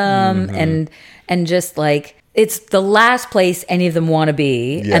handsome and just like, it's the last place any of them want to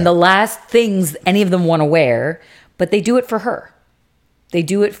be and the last things any of them want to wear, but they do it for her. They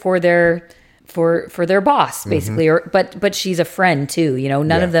do it for their boss, basically. But she's a friend too.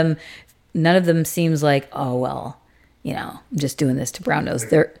 None of them seems like, oh well, I'm just doing this to brown nose.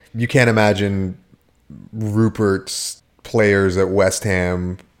 You can't imagine Rupert's players at West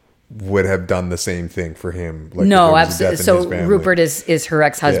Ham would have done the same thing for him. Like, no, absolutely. So Rupert is her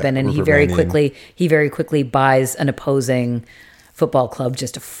ex-husband, and he very quickly buys an opposing football club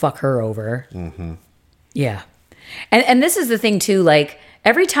just to fuck her over. Yeah. And this is the thing too, like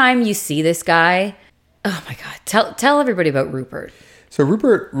every time you see this guy, oh my God, tell everybody about Rupert. So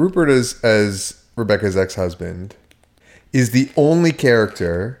Rupert is, as Rebecca's ex-husband, is the only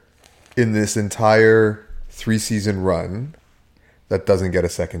character in this entire 3-season run that doesn't get a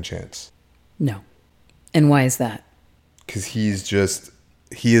second chance. No. And why is that? Because he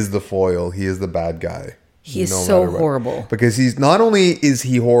is the foil. He is the bad guy. He is so horrible. Because he's not only is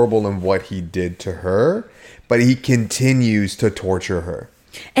he horrible in what he did to her, but he continues to torture her.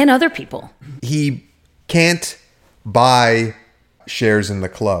 And other people. He can't buy shares in the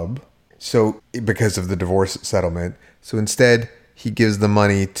club, so because of the divorce settlement. So instead, he gives the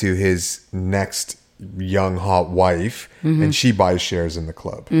money to his next young hot wife, and she buys shares in the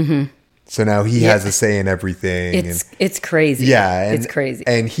club. So now he has a say in everything. It's crazy. Yeah, it's crazy.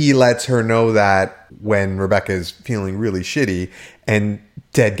 And he lets her know that when Rebecca is feeling really shitty, and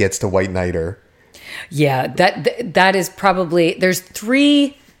Ted gets to white knight her. Yeah, that is probably, there's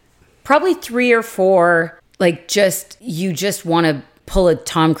probably three or four, like you just want to pull a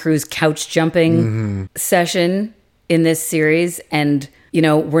Tom Cruise couch jumping session in this series, and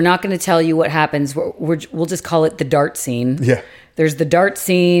we're not going to tell you what happens. We'll just call it the dart scene. Yeah. There's the dart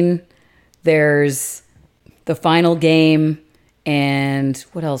scene. There's the final game, and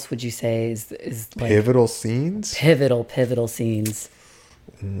what else would you say is like pivotal scenes? Pivotal scenes.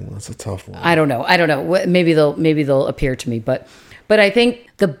 That's a tough one. I don't know. Maybe they'll appear to me, but I think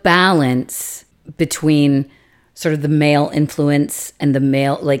the balance between sort of the male influence and the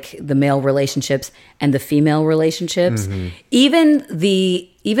male relationships and the female relationships, even the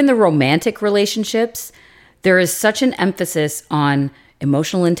romantic relationships, there is such an emphasis on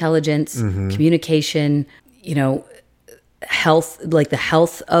emotional intelligence, communication, health, like the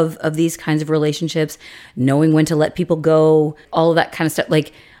health of these kinds of relationships, knowing when to let people go, all of that kind of stuff.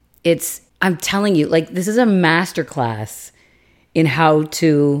 Like I'm telling you, like, this is a masterclass in how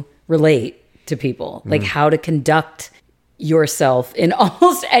to relate to people, like how to conduct yourself in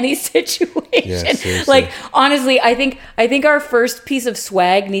almost any situation. Yeah, like, honestly, I think our first piece of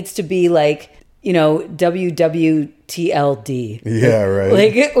swag needs to be like, WWTLD. Yeah, right.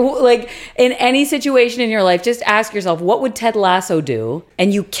 Like in any situation in your life, just ask yourself, what would Ted Lasso do?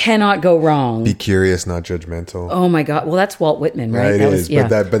 And you cannot go wrong. Be curious, not judgmental. Oh my God. Well, that's Walt Whitman, right? It is. Yeah.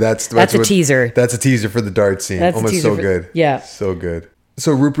 But that's a teaser. That's a teaser for the dart scene. That's almost so good. Yeah. So good.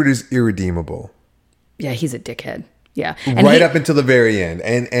 So Rupert is irredeemable. Yeah, he's a dickhead. Yeah. And up until the very end.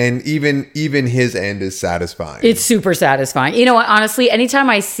 And even his end is satisfying. It's super satisfying. You know what? Honestly, anytime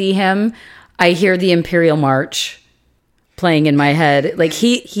I see him, I hear the Imperial March playing in my head. Like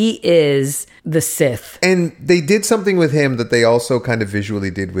he is the Sith. And they did something with him that they also kind of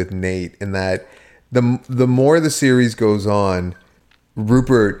visually did with Nate, in that the more the series goes on,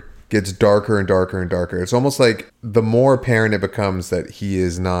 Rupert gets darker and darker and darker. It's almost like the more apparent it becomes that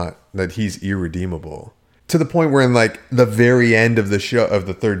he's irredeemable. To the point where in like the very end of the show, of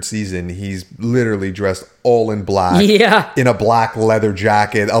the third season, he's literally dressed all in black. Yeah. In a black leather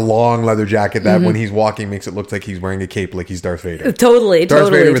jacket, a long leather jacket that when he's walking makes it look like he's wearing a cape, like he's Darth Vader. Totally.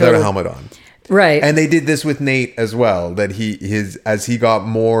 Darth Vader without a helmet on. Right. And they did this with Nate as well, that as he got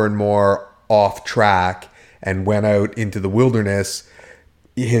more and more off track and went out into the wilderness,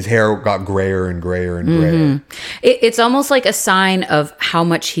 his hair got grayer and grayer and grayer. It's almost like a sign of how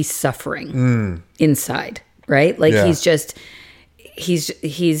much he's suffering inside, right? Like he's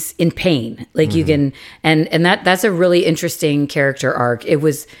in pain. Like you can, and that's a really interesting character arc. It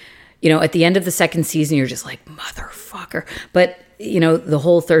was, at the end of the second season, you're just like, motherfucker. But the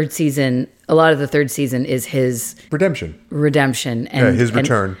whole third season, a lot of the third season is his redemption and his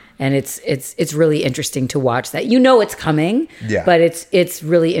return. And it's really interesting to watch that. It's coming, but it's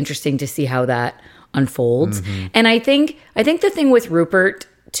really interesting to see how that unfolds. And I think the thing with Rupert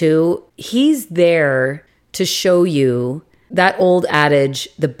too, he's there to show you that old adage,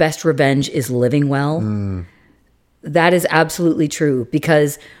 the best revenge is living well. That is absolutely true,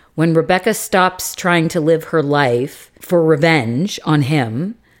 because when Rebecca stops trying to live her life for revenge on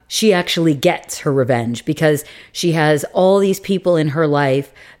him, she actually gets her revenge, because she has all these people in her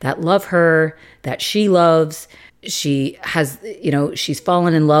life that love her, that she loves. She has, she's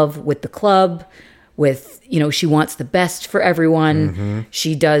fallen in love with the club, with, she wants the best for everyone.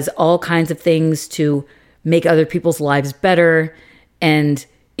 She does all kinds of things to make other people's lives better. And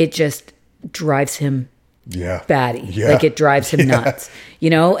it just drives him batty. Like it drives him nuts,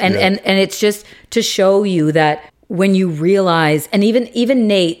 and it's just to show you that when you realize, and even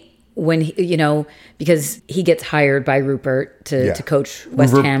Nate, when because he gets hired by Rupert to coach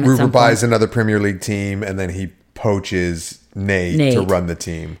West Ham. Rupert buys another Premier League team, and then he poaches Nate to run the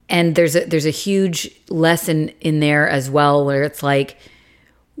team. And there's a huge lesson in there as well, where it's like,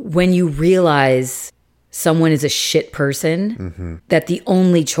 when you realize someone is a shit person, that the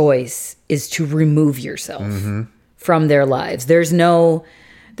only choice is to remove yourself from their lives. There's no,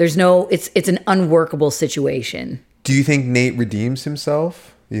 it's an unworkable situation. Do you think Nate redeems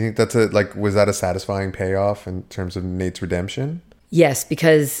himself? Do you think that's was that a satisfying payoff in terms of Nate's redemption? Yes,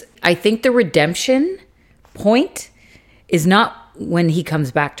 because I think the redemption point is not when he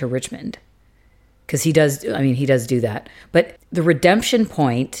comes back to Richmond, because he does do that. But the redemption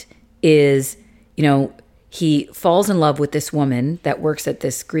point is, he falls in love with this woman that works at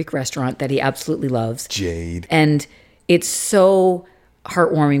this Greek restaurant that he absolutely loves. Jade. And it's so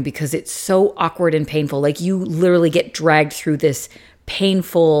heartwarming because it's so awkward and painful. Like, you literally get dragged through this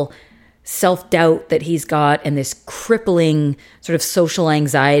painful self-doubt that he's got, and this crippling sort of social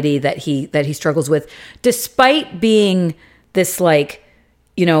anxiety that he struggles with, despite being this,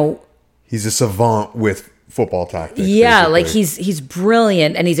 he's a savant with football tactics. Yeah, basically. like he's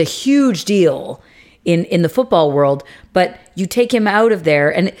brilliant, and he's a huge deal in the football world. But you take him out of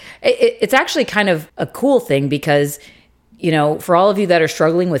there, and it's actually kind of a cool thing, because for all of you that are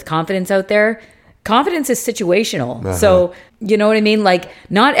struggling with confidence out there, confidence is situational. So, you know what I mean? Like,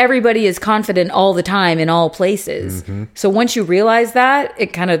 not everybody is confident all the time in all places. So once you realize that,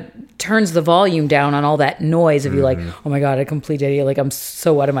 it kind of turns the volume down on all that noise of you like, oh my God, a complete idiot. Like, I'm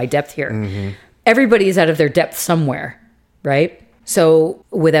so out of my depth here. Everybody is out of their depth somewhere, right? So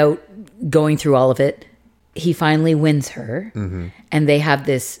without going through all of it, he finally wins her. And they have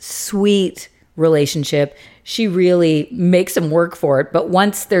this sweet relationship. She really makes him work for it. But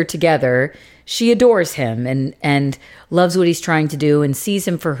once they're together, she adores him and loves what he's trying to do and sees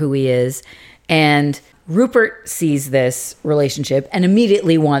him for who he is. And Rupert sees this relationship and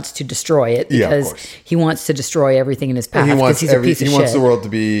immediately wants to destroy it because he wants to destroy everything in his path. He wants he's a piece of shit. wants the world to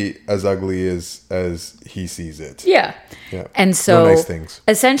be as ugly as he sees it. Yeah. And so no nice things.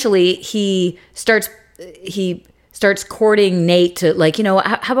 Essentially he starts courting Nate to, like, you know,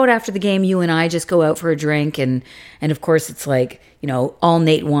 how about after the game you and I just go out for a drink, and of course it's like, you know, all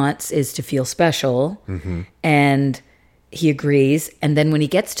Nate wants is to feel special. And he agrees. And then when he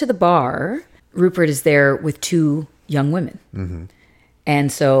gets to the bar, Rupert is there with 2 young women.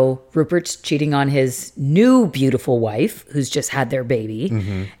 And so Rupert's cheating on his new beautiful wife, who's just had their baby.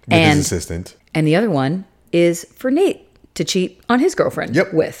 With his assistant. And the other one is for Nate to cheat on his girlfriend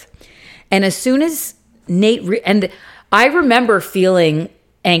with. And as soon as Nate... and I remember feeling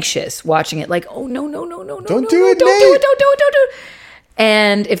anxious watching it, like, oh, no. Don't do it.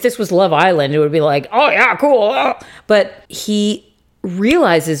 And if this was Love Island, it would be like, oh, yeah, cool. But he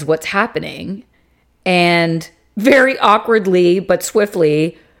realizes what's happening and very awkwardly but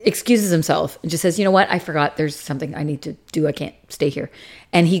swiftly excuses himself and just says, you know what, I forgot there's something I need to do. I can't stay here.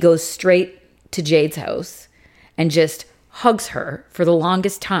 And he goes straight to Jade's house and just hugs her for the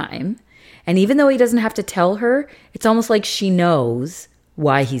longest time. And even though he doesn't have to tell her, it's almost like she knows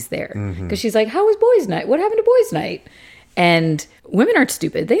why he's there. Because she's like, how was boys' night? What happened to boys' night? And women aren't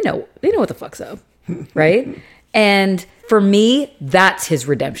stupid. They know what the fuck's up. Right? And for me, that's his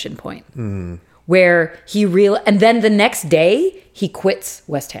redemption point. Where and then the next day, he quits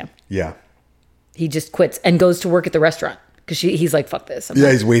West Ham. Yeah. He just quits and goes to work at the restaurant. Because he's like, fuck this.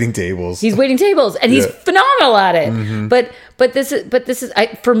 He's waiting tables. He's waiting tables, and he's phenomenal at it. But this is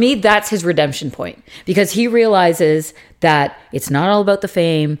for me, that's his redemption point, because he realizes that it's not all about the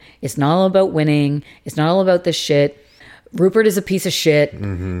fame. It's not all about winning. It's not all about this shit. Rupert is a piece of shit.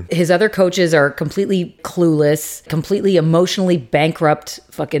 His other coaches are completely clueless, completely emotionally bankrupt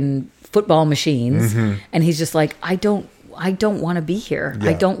fucking football machines. And he's just like, I don't want to be here.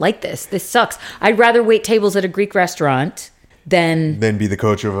 I don't like this. This sucks. I'd rather wait tables at a Greek restaurant than be the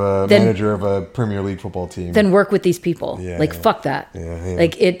coach of manager of a Premier League football team. Than work with these people. Fuck that.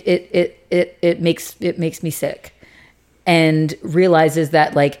 Like it makes me sick. And realizes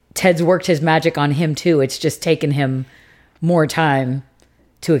that, like, Ted's worked his magic on him too. It's just taken him more time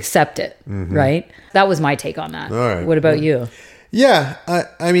to accept it. Right? That was my take on that. All right. What about you? Yeah.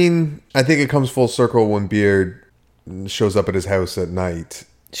 I mean, I think it comes full circle when Beard shows up at his house at night.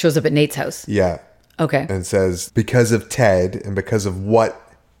 Shows up at Nate's house. Yeah. Okay. And says, because of Ted and because of what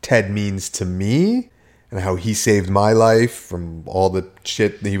Ted means to me and how he saved my life from all the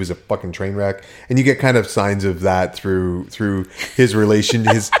shit, he was a fucking train wreck. And you get kind of signs of that through his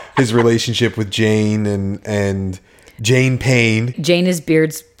his relationship with Jane and Jane Payne. Jane is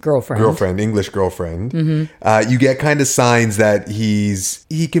Beard's girlfriend. English girlfriend. You get kind of signs that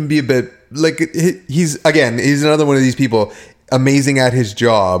he can be a bit like, he's another one of these people, amazing at his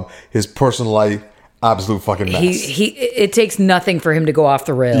job, his personal life, absolute fucking mess. It takes nothing for him to go off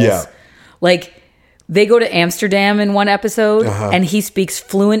the rails. Yeah. Like, they go to Amsterdam in one episode and he speaks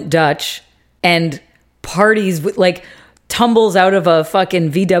fluent Dutch and parties with, like, tumbles out of a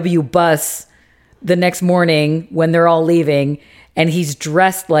fucking VW bus the next morning when they're all leaving, and he's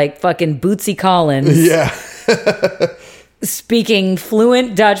dressed like fucking Bootsy Collins. Yeah. Speaking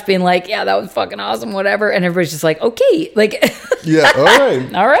fluent Dutch, being like, yeah, that was fucking awesome, whatever. And everybody's just like, okay. Like, yeah, all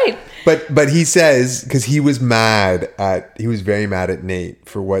right. All right. But he says, because he was very mad at Nate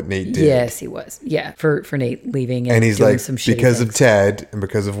for what Nate did. Yes, he was. Yeah, for Nate leaving and he's doing like, some shitty because things. of Ted and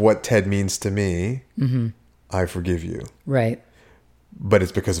because of what Ted means to me, I forgive you. Right. But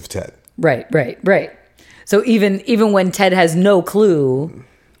it's because of Ted. Right. So even when Ted has no clue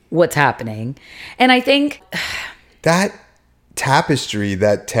what's happening, and I think that tapestry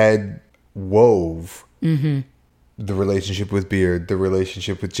that Ted wove, the relationship with Beard, the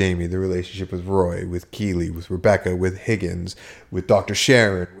relationship with Jamie, the relationship with Roy, with Keeley, with Rebecca, with Higgins, with Dr.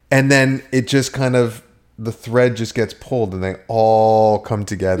 Sharon, and then it just kind of, the thread just gets pulled and they all come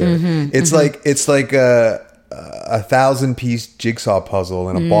together. It's like a 1,000-piece jigsaw puzzle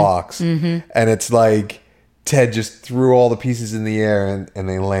in a box, and it's like Ted just threw all the pieces in the air and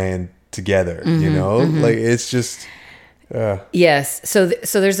they land together, Like, it's just... Yes. So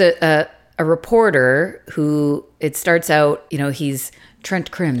there's a reporter who, it starts out, he's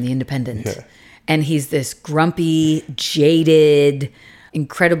Trent Krim, the Independent. Yeah. And he's this grumpy, jaded,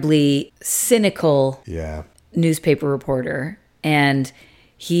 incredibly cynical newspaper reporter. And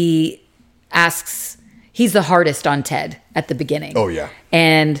he's the hardest on Ted at the beginning. Oh, yeah.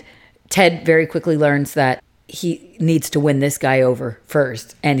 And Ted very quickly learns that he needs to win this guy over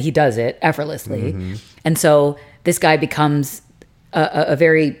first. And he does it effortlessly. Mm-hmm. And so this guy becomes a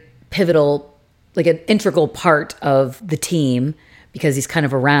very pivotal, like an integral part of the team, because he's kind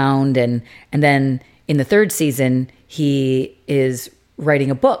of around. And then in the third season, he is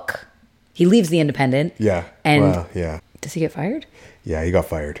writing a book. He leaves the Independent. Yeah. And does he get fired? Yeah, he got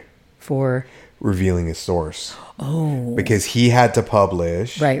fired. For? Revealing his source. Oh. Because he had to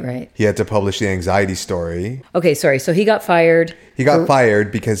publish. Right. He had to publish the anxiety story. Okay, sorry. So he got fired. He got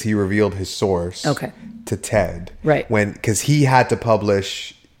fired because he revealed his source. Okay. To Ted. Right. Because he had to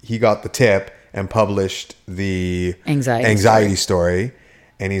publish, he got the tip and published the anxiety story.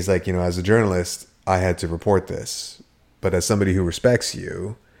 And he's like, as a journalist, I had to report this. But as somebody who respects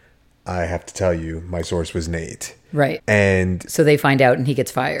you, I have to tell you, my source was Nate. Right. And so they find out and he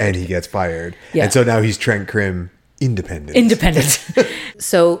gets fired. Yeah. And so now he's Trent Krim Independent.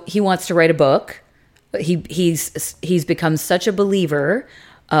 So he wants to write a book. He's become such a believer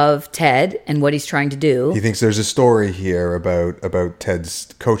of Ted and what he's trying to do. He thinks there's a story here about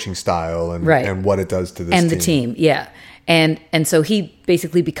Ted's coaching style and what it does to this team. And the team, yeah. And so he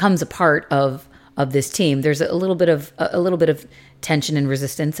basically becomes a part of this team. There's a little bit of tension and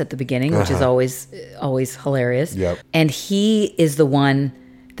resistance at the beginning, which is always hilarious. Yep. And he is the one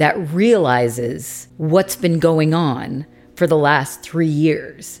that realizes what's been going on for the last 3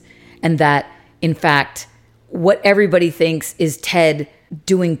 years. And that, in fact, what everybody thinks is Ted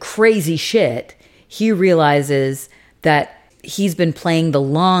doing crazy shit, he realizes that he's been playing the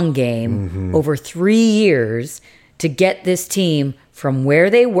long game over 3 years to get this team from where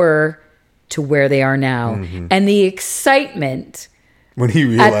they were to where they are now. And the excitement when he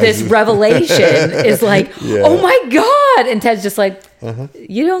realizes at this revelation is like, oh my God. And Ted's just like,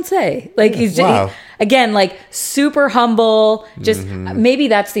 you don't say. Like, he's just, again, like super humble. Just maybe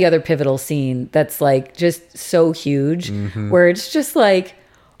that's the other pivotal scene that's like just so huge, where it's just like,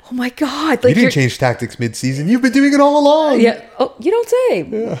 oh my God. Like, you didn't change tactics mid-season. You've been doing it all along. Yeah. Oh, you don't say.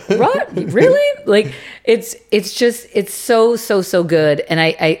 Yeah. What? Really? Like, it's so good. And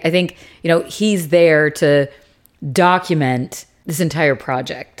I think, he's there to document this entire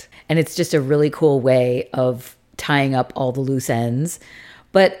project. And it's just a really cool way of tying up all the loose ends.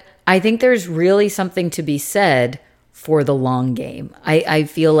 But I think there's really something to be said for the long game. I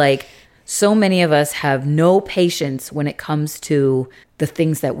feel like so many of us have no patience when it comes to the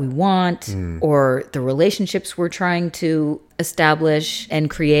things that we want or the relationships we're trying to establish and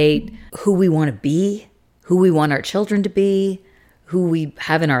create, who we want to be, who we want our children to be, who we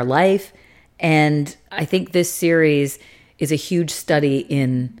have in our life. And I think this series is a huge study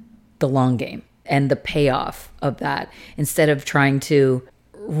in the long game and the payoff of that, instead of trying to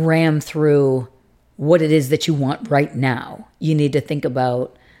ram through what it is that you want right now. You need to think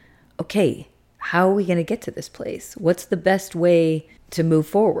about, okay, how are we going to get to this place? What's the best way to move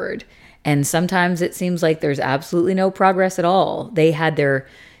forward? And sometimes it seems like there's absolutely no progress at all. They had their,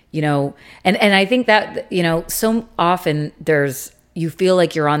 and I think that, so often you feel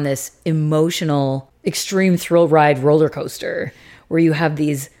like you're on this emotional, extreme thrill ride roller coaster where you have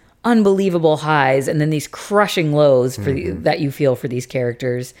these unbelievable highs and then these crushing lows that you feel for these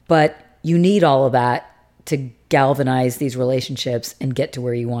characters. But you need all of that to galvanize these relationships and get to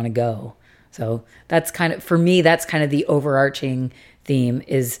where you want to go. So that's kind of, for me, that's kind of the overarching theme,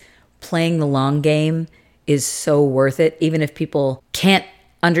 is playing the long game is so worth it. Even if people can't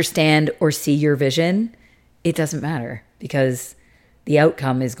understand or see your vision, it doesn't matter, because the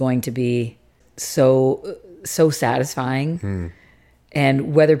outcome is going to be so satisfying.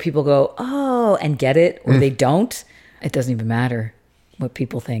 And whether people go, oh, and get it, or they don't, it doesn't even matter what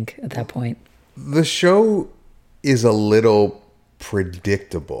people think at that point. The show is a little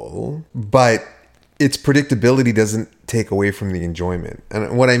predictable, but its predictability doesn't take away from the enjoyment.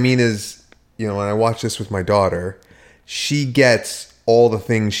 And what I mean is, when I watch this with my daughter, she gets all the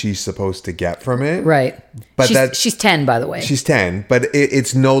things she's supposed to get from it. Right. But she's 10, by the way. She's 10, but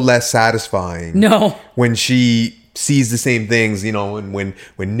it's no less satisfying. No. When she sees the same things, when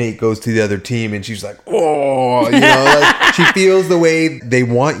Nate goes to the other team and she's like, oh, like she feels the way they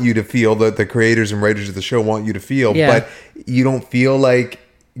want you to feel, that the creators and writers of the show want you to feel, but you don't feel like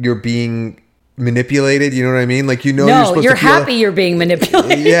you're being manipulated. You know what I mean? Like, you know, you're supposed you're to feel happy you're being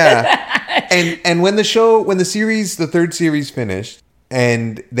manipulated. Yeah. And when the third series finished,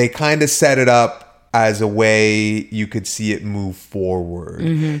 and they kind of set it up as a way you could see it move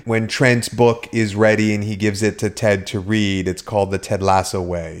forward. When Trent's book is ready and he gives it to Ted to read, it's called the Ted Lasso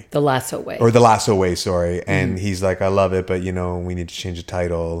Way. The Lasso Way. Or the Lasso Way, sorry. And he's like, I love it, but, we need to change the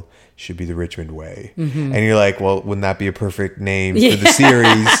title. Should be the Richmond Way. And you're like, well, wouldn't that be a perfect name for the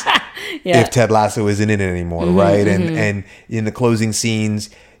series if Ted Lasso isn't in it anymore, right? And in the closing scenes,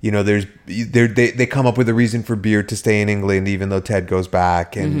 they come up with a reason for Beard to stay in England, even though Ted goes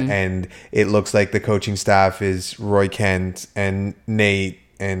back, and it looks like the coaching staff is Roy Kent and Nate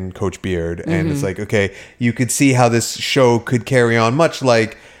and Coach Beard, and it's like, okay, you could see how this show could carry on, much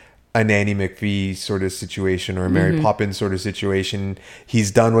like a Nanny McPhee sort of situation or a Mary Poppins sort of situation.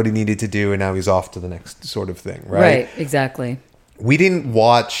 He's done what he needed to do, and now he's off to the next sort of thing, right? Right, exactly. We didn't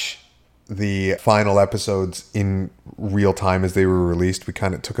watch the final episodes in real time as they were released. We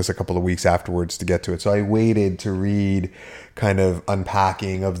kind of took us a couple of weeks afterwards to get to it. So I waited to read kind of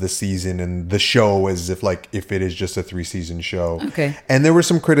unpacking of the season and the show as if it is just a 3-season show. Okay. And there were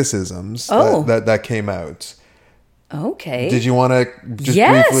some criticisms that came out. Okay. Did you want to just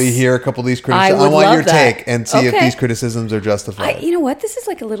briefly hear a couple of these criticisms? I want your that. take and see if these criticisms are justified. You know what? This is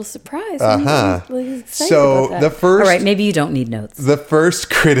like a little surprise. So about that. All right, maybe you don't need notes. The first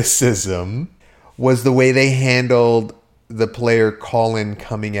criticism was the way they handled the player Colin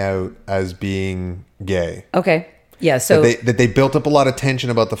coming out as being gay. Okay. Yeah, so that they built up a lot of tension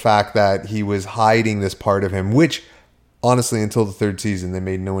about the fact that he was hiding this part of him, which honestly, until the third season, they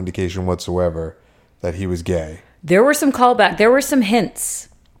made no indication whatsoever that he was gay. There were some callback. There were some hints.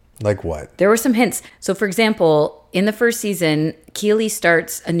 Like what? There were some hints. So, for example, in the first season, Keely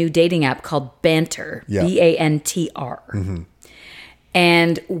starts a new dating app called Banter. Yeah. Bantr.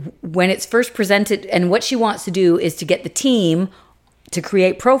 And when it's first presented, and what she wants to do is to get the team to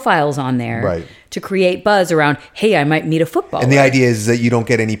create profiles on there, right, to create buzz around, hey, I might meet a footballer. And the idea is that you don't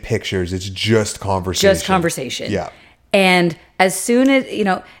get any pictures. It's just conversation. Just conversation. Yeah. And as soon as,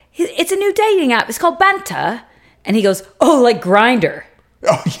 it's a new dating app. It's called Banter. And he goes, oh, like Grindr.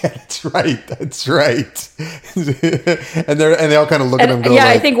 Oh yeah, that's right. That's right. and they all kind of look at him. And go,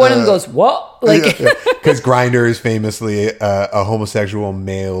 I think one of them goes, "What?" Because Grindr is famously a homosexual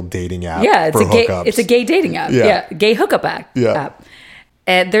male dating app. Yeah, it's for hookups. It's a gay dating app. Yeah, gay hookup app. Yeah.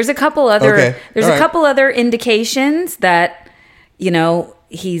 And there's a couple other couple other indications that he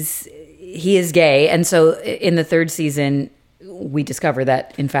is gay, and so in the third season we discover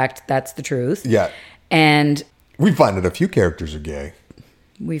that in fact that's the truth. Yeah, and we find that a few characters are gay.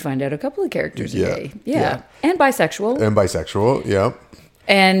 We find out a couple of characters are gay. Yeah. And bisexual. Yeah.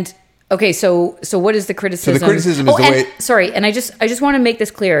 And okay, so what is the criticism? So the criticism is the way... Sorry, and I just want to make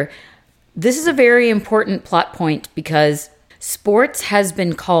this clear. This is a very important plot point because sports has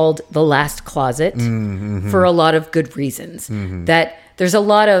been called the last closet for a lot of good reasons. That there's a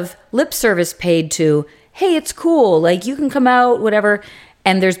lot of lip service paid to, hey, it's cool, like you can come out, whatever.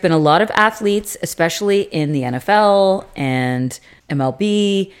 And there's been a lot of athletes, especially in the NFL and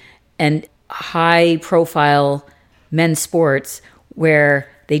MLB and high-profile men's sports, where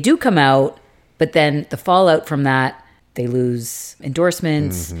they do come out, but then the fallout from that, they lose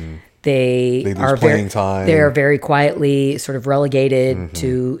endorsements. They lose playing time. They're very quietly sort of relegated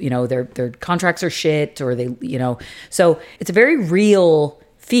to, their contracts are shit, or so it's a very real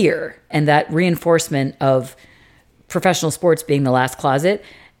fear, and that reinforcement of professional sports being the last closet,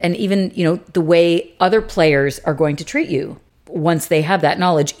 and even the way other players are going to treat you once they have that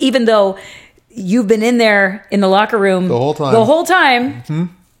knowledge, even though you've been in there in the locker room the whole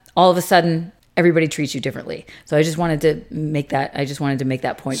time, all of a sudden everybody treats you differently. So I just wanted to make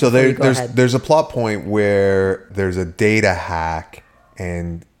that point. So there's a plot point where there's a data hack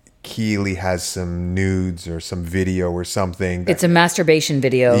and Keely has some nudes or some video or something. It's a masturbation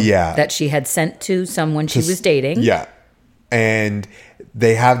video that she had sent to someone she was dating. Yeah. And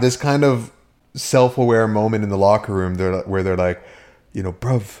they have this kind of self-aware moment in the locker room where they're like,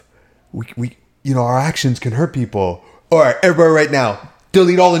 bruv, we our actions can hurt people. All right, everybody right now,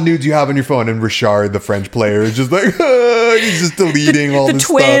 delete all the nudes you have on your phone. And Richard, the French player, is just like, he's just deleting all the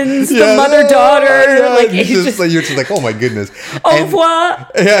twins, stuff. The mother-daughter. You're just like, oh my goodness. Au revoir.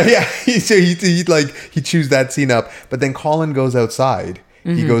 Yeah. So he chews that scene up. But then Colin goes outside.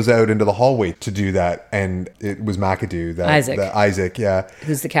 He goes out into the hallway to do that. And it was McAdoo. Isaac, yeah.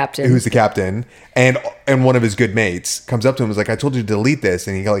 Who's the captain. And one of his good mates comes up to him and is like, I told you to delete this.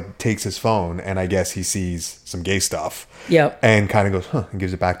 And he takes his phone. And I guess he sees some gay stuff. Yep. And kind of goes, and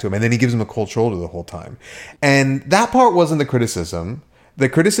gives it back to him. And then he gives him a cold shoulder the whole time. And that part wasn't the criticism. The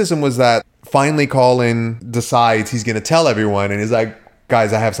criticism was that finally Colin decides he's going to tell everyone, and he's like,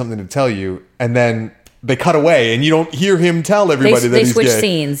 guys, I have something to tell you. And then they cut away, and you don't hear him tell everybody that he's gay. They switch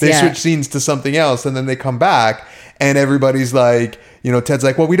scenes. They switch scenes to something else, and then they come back, and everybody's like, Ted's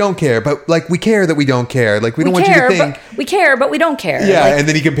like, well, we don't care, but like, we care that we don't care. Like, we don't want you to think. We care, but we don't care. Yeah, like, and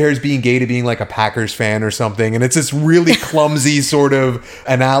then he compares being gay to being like a Packers fan or something, and it's this really clumsy sort of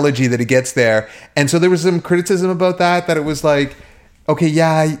analogy that he gets there. And so there was some criticism about that it was like, okay,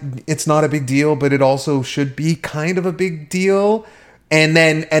 yeah, it's not a big deal, but it also should be kind of a big deal. And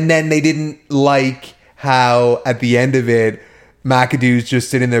then they didn't like how at the end of it, McAdoo's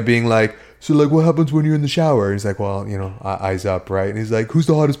just sitting there being like, so like, what happens when you're in the shower? He's like, well, eyes up, right? And he's like, who's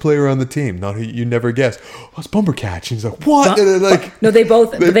the hottest player on the team? No, you never guess. Oh, it's Bumbercatch. And he's like, what? No, they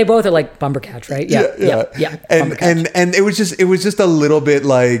both are like Bumbercatch, right? Yeah. And it was just a little bit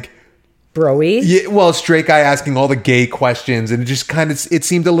like broy. Yeah, well, straight guy asking all the gay questions, and it just kind of, it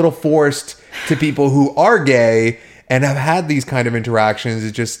seemed a little forced to people who are gay and have had these kind of interactions.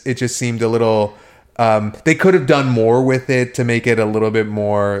 It just seemed a little. They could have done more with it to make it a little bit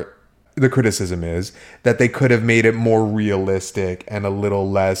more. The criticism is that they could have made it more realistic and a little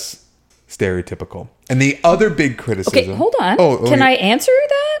less stereotypical. And the other big criticism. Okay, hold on. Can I answer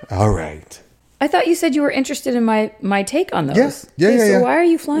that? All right. I thought you said you were interested in my take on those. Yes. Yeah. So why are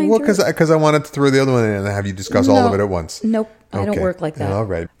you flying? Well, because I wanted to throw the other one in and have you discuss all of it at once. Nope. I don't work like that. All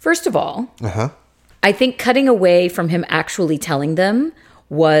right. First of all, I think cutting away from him actually telling them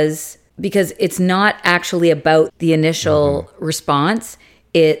was because it's not actually about the initial response.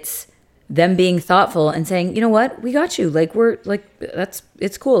 It's them being thoughtful and saying, you know what, we got you. Like, we're like,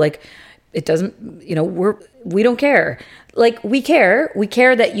 it's cool. Like, it doesn't, we don't care. Like, we care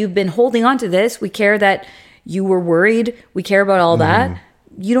that you've been holding on to this. We care that you were worried. We care about all that.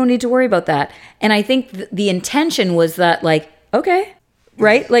 You don't need to worry about that. And I think the intention was that, like, okay,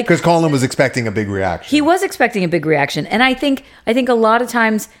 right? Like, because Colin was expecting a big reaction. He was expecting a big reaction. And I think a lot of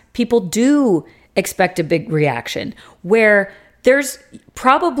times people do expect a big reaction where there's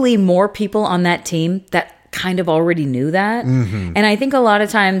probably more people on that team that kind of already knew that. And I think a lot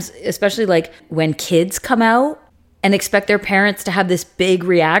of times, especially like when kids come out and expect their parents to have this big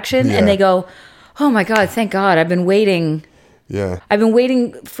reaction and they go, oh my God, thank God, I've been waiting. Yeah. I've been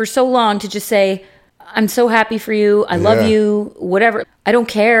waiting for so long to just say, I'm so happy for you. I love you, whatever. I don't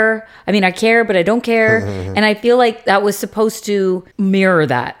care. I mean, I care, but I don't care. And I feel like that was supposed to mirror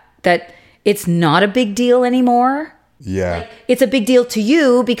that it's not a big deal anymore. Yeah. Like, it's a big deal to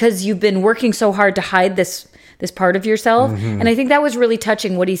you because you've been working so hard to hide this part of yourself. And I think that was really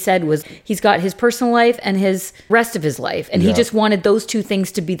touching. What he said was he's got his personal life and his rest of his life. And he just wanted those two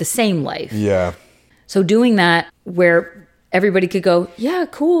things to be the same life. Yeah. So doing that where everybody could go, yeah,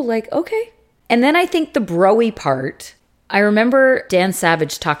 cool. Like, okay. And then I think the broy part, I remember Dan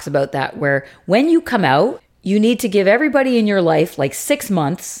Savage talks about that, where when you come out, you need to give everybody in your life like 6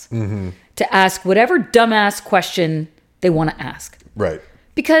 months to ask whatever dumbass question they want to ask. Right.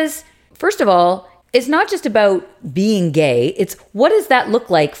 Because, first of all, it's not just about being gay. It's what does that look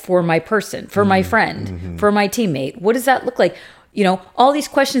like for my person, for my friend, for my teammate? What does that look like? All these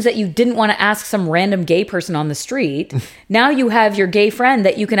questions that you didn't want to ask some random gay person on the street. Now you have your gay friend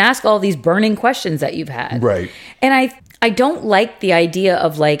that you can ask all these burning questions that you've had. Right. And I don't like the idea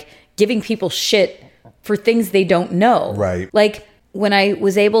of like giving people shit for things they don't know. Right. Like when I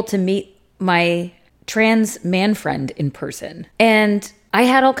was able to meet my trans man friend in person, and I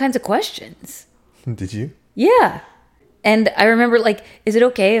had all kinds of questions. Did you? Yeah. And I remember like, is it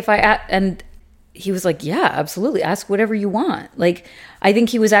okay if and he was like, yeah, absolutely. Ask whatever you want. Like, I think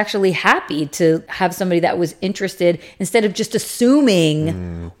he was actually happy to have somebody that was interested instead of just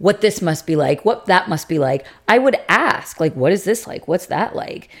assuming what this must be like, what that must be like. I would ask, like, what is this like? What's that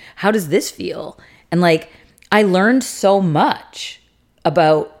like? How does this feel? And like, I learned so much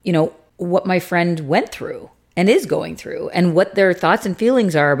about, what my friend went through and is going through and what their thoughts and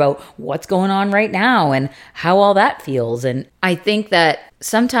feelings are about what's going on right now and how all that feels. And I think that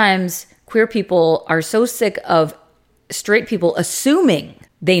sometimes queer people are so sick of straight people assuming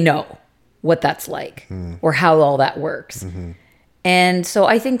they know what that's like or how all that works. And so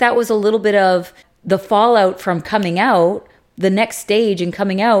I think that was a little bit of the fallout from coming out. The next stage in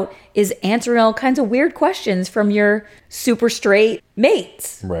coming out is answering all kinds of weird questions from your super straight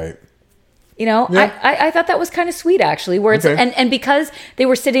mates. Right. Yeah. I thought that was kind of sweet, actually, where it's, and because they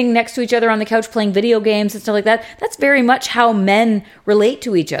were sitting next to each other on the couch playing video games and stuff like that, that's very much how men relate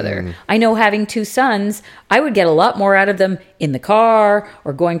to each other. I know, having 2 sons, I would get a lot more out of them in the car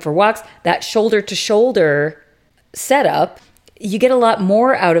or going for walks. That shoulder to shoulder setup, you get a lot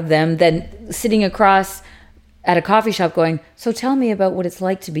more out of them than sitting across at a coffee shop going, so tell me about what it's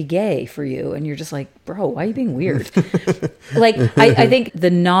like to be gay for you. And you're just like, bro, why are you being weird? Like, I think the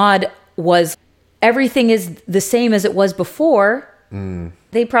nod was everything is the same as it was before.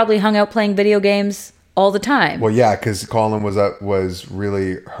 They probably hung out playing video games all the time. Well, yeah, because Colin was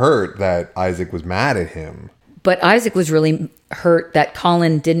really hurt that Isaac was mad at him. But Isaac was really hurt that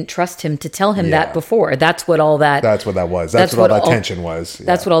Colin didn't trust him to tell him that before. That's what all that... That's what that was. That's what all that tension was. Yeah.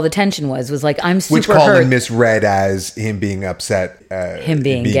 That's what all the tension was like, I'm super Which Colin hurt. misread as him being upset. Him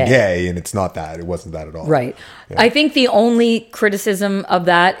being gay. And it's not that. It wasn't that at all. Right. Yeah. I think the only criticism of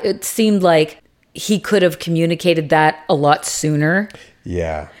that, it seemed like he could have communicated that a lot sooner.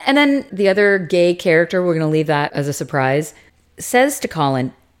 Yeah. And then the other gay character, we're going to leave that as a surprise, says to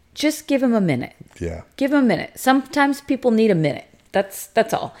Colin, just give him a minute. Yeah. Give him a minute. Sometimes people need a minute.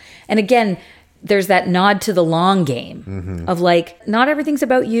 That's all. And again, there's that nod to the long game of like, not everything's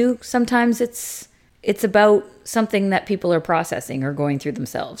about you. Sometimes it's about something that people are processing or going through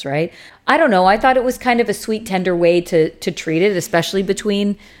themselves, right? I don't know. I thought it was kind of a sweet, tender way to treat it, especially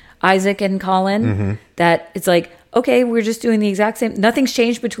between Isaac and Colin, that it's like, okay, we're just doing the exact same. Nothing's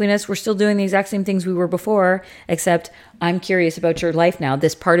changed between us. We're still doing the exact same things we were before, except I'm curious about your life now,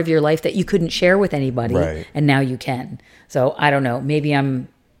 this part of your life that you couldn't share with anybody. Right. And now you can. So I don't know. Maybe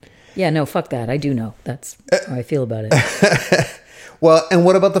no, fuck that. I do know. That's how I feel about it. Well, and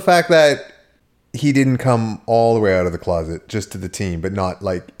what about the fact that he didn't come all the way out of the closet, just to the team, but not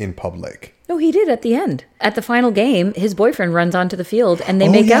like in public? No, he did at the end. At the final game, his boyfriend runs onto the field and they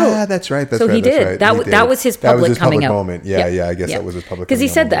make out. Yeah, that's right. So he did. That was his public coming out moment. Yeah, I guess that was his public. Because he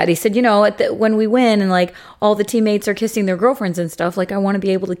said that. He said, when we win and like all the teammates are kissing their girlfriends and stuff, like I want to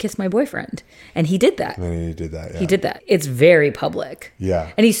be able to kiss my boyfriend. And he did that. And he did that. Yeah. He did that. It's very public.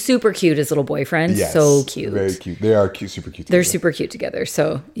 Yeah. And he's super cute, his little boyfriend. Yes, so cute. Very cute. They are cute, super cute. They're super cute together.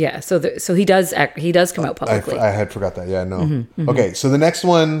 So yeah. So he does come out publicly. I had forgot that. Yeah. No. Okay. So the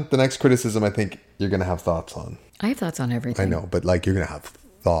next criticism, I think you're gonna have thoughts on. I have thoughts on everything. I know, but like you're gonna have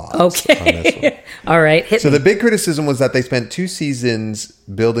thoughts. Okay. On this one. All right. So the big criticism was that they spent 2 seasons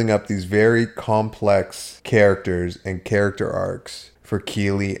building up these very complex characters and character arcs for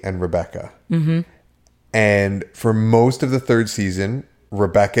Keely and Rebecca. And for most of the 3rd season,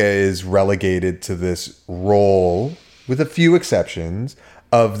 Rebecca is relegated to this role, with a few exceptions,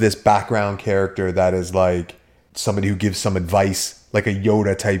 of this background character that is like somebody who gives some advice, like a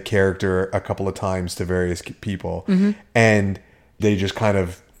Yoda type character a couple of times to various people. And they just kind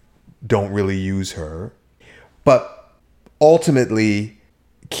of don't really use her. But ultimately,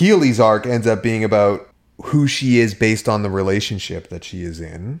 Keely's arc ends up being about who she is based on the relationship that she is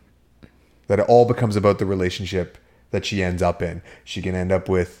in. That it all becomes about the relationship that she ends up in. She can end up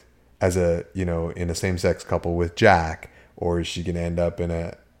with, in a same-sex couple with Jack, or she can end up in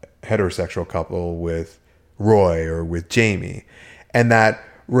a heterosexual couple with Roy or with Jamie. And that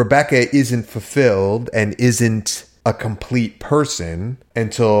Rebecca isn't fulfilled and isn't a complete person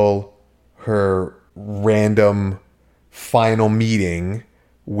until her random final meeting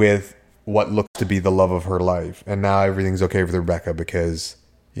with what looks to be the love of her life. And now everything's okay with Rebecca because,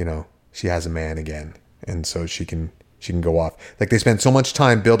 she has a man again. And so she can go off. Like they spend so much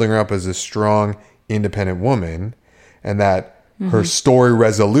time building her up as a strong, independent woman, and that her story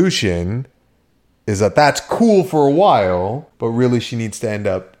resolution is that that's cool for a while, but really she needs to end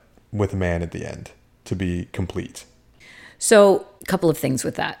up with a man at the end to be complete. So a couple of things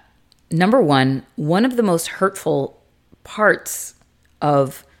with that. Number one of the most hurtful parts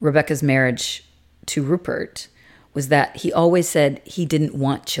of Rebecca's marriage to Rupert was that he always said he didn't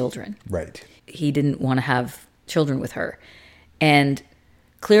want children. Right. He didn't want to have children with her. And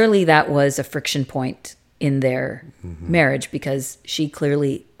clearly that was a friction point in their marriage because she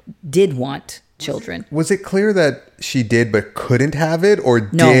clearly did want children. Was it clear that she did but couldn't have it, or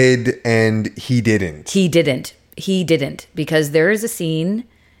did and he didn't? He didn't, because there is a scene,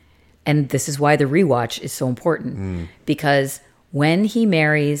 and this is why the rewatch is so important, because when he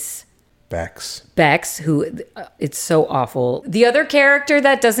marries Bex, who it's so awful. The other character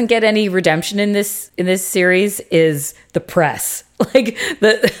that doesn't get any redemption in this series is the press, like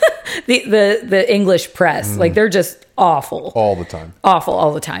the English press. Like they're just awful all the time. Awful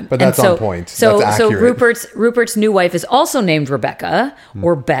all the time. But that's on point. So that's accurate. So Rupert's new wife is also named Rebecca,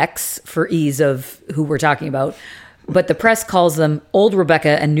 or Bex for ease of who we're talking about. But the press calls them Old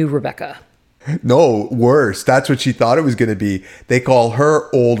Rebecca and New Rebecca. No, worse. That's what she thought it was going to be. They call her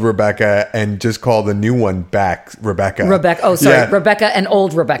Old Rebecca and just call the new one Rebecca. Oh, sorry. Yeah. Rebecca and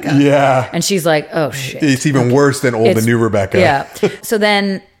Old Rebecca. Yeah. And she's like, oh, shit. It's even worse than Old and New Rebecca. Yeah. So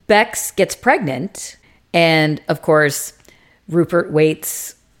then Bex gets pregnant. And, of course, Rupert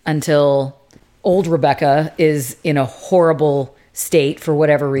waits until old Rebecca is in a horrible state for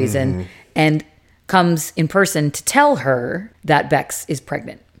whatever reason and comes in person to tell her that Bex is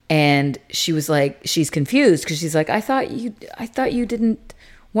pregnant. And she was like, she's confused because she's like, I thought you didn't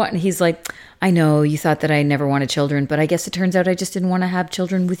want, and he's like, I know you thought that I never wanted children, but I guess it turns out I just didn't want to have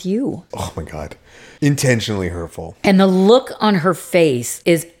children with you. Oh my God. Intentionally hurtful. And the look on her face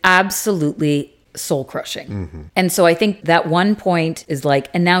is absolutely soul crushing. And so I think that one point is like,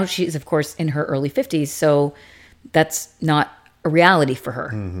 and now she's of course in her early 50s. So that's not a reality for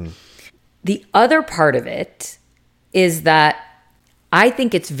her. The other part of it is that I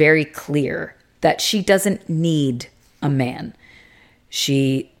think it's very clear that she doesn't need a man.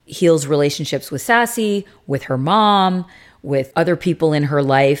 She heals relationships with Sassy, with her mom, with other people in her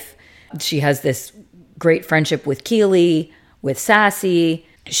life. She has this great friendship with Keely, with Sassy.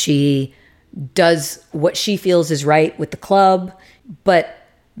 She does what she feels is right with the club. But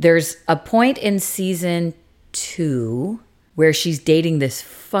there's a point in season 2 where she's dating this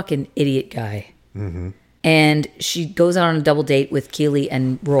fucking idiot guy. And she goes out on a double date with Keely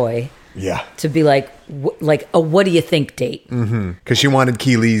and Roy. Yeah. To be like a what do you think date? Because she wanted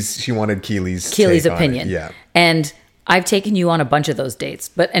Keely's take opinion. on it. Yeah. And I've taken you on a bunch of those dates.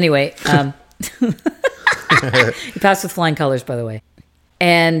 But anyway, you passed with flying colors, by the way.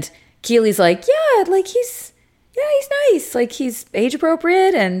 And Keely's like, he's nice. Like, he's age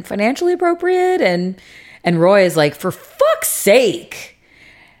appropriate and financially appropriate. And Roy is like, for fuck's sake.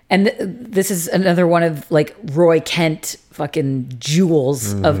 And this is another one of like Roy Kent fucking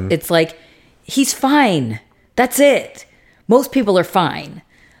jewels of, it's like, he's fine. That's it. Most people are fine.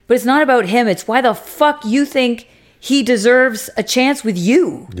 But it's not about him. It's why the fuck you think he deserves a chance with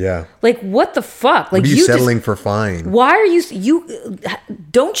you. Yeah. Like, what the fuck? Like, what are you settling for fine? Why are you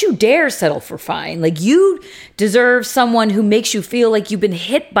don't you dare settle for fine. Like, you deserve someone who makes you feel like you've been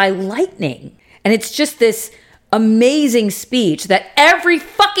hit by lightning. And it's just this amazing speech that every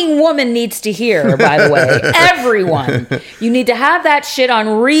fucking woman needs to hear, by the way. Everyone. You need to have that shit on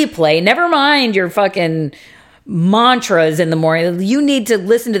replay. Never mind your fucking mantras in the morning. You need to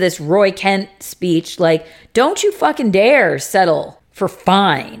listen to this Roy Kent speech. Like, don't you fucking dare settle for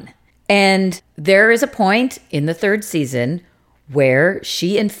fine. And there is a point in the 3rd season where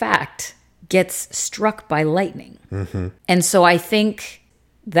she, in fact, gets struck by lightning. And so I think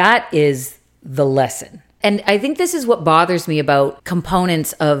that is the lesson. And I think this is what bothers me about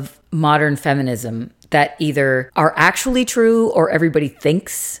components of modern feminism that either are actually true or everybody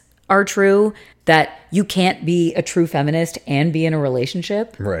thinks are true, that you can't be a true feminist and be in a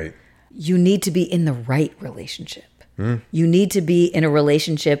relationship. Right. You need to be in the right relationship. You need to be in a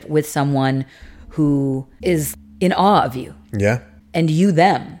relationship with someone who is in awe of you. Yeah. And you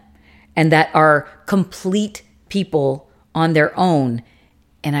them. And that are complete people on their own.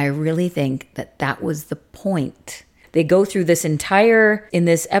 And I really think that that was the point. They go through this in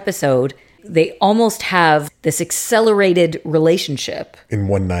this episode, they almost have this accelerated relationship. In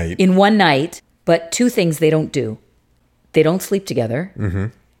one night. But 2 things they don't do. They don't sleep together.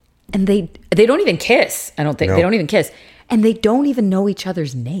 And they don't even kiss, I don't think. No. They don't even kiss. And they don't even know each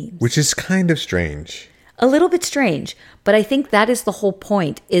other's names. Which is kind of strange. A little bit strange. But I think that is the whole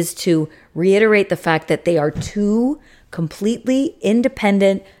point, is to reiterate the fact that they are 2 completely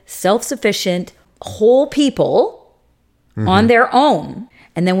independent, self-sufficient, whole people on their own.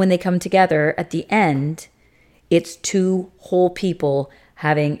 And then when they come together at the end, it's 2 whole people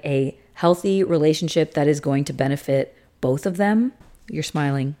having a healthy relationship that is going to benefit both of them. You're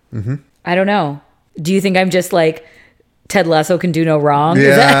smiling. I don't know. Do you think I'm just like, Ted Lasso can do no wrong?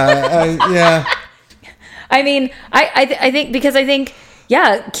 Yeah. Yeah. I mean, I think, because I think,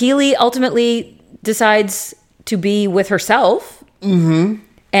 yeah, Keely ultimately decides to be with herself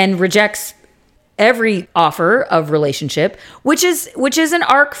and rejects every offer of relationship, which is an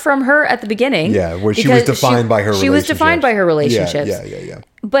arc from her at the beginning. Yeah, where she was defined by her relationships. She was defined by her relationships. Yeah.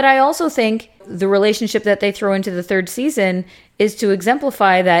 But I also think the relationship that they throw into the 3rd season is to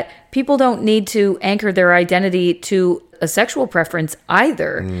exemplify that people don't need to anchor their identity to a sexual preference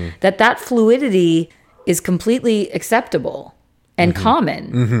either. That fluidity is completely acceptable and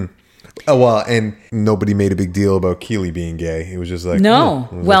common. Oh, well, and nobody made a big deal about Keely being gay. It was just like... No.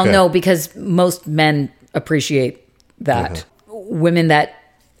 No, because most men appreciate that. Women that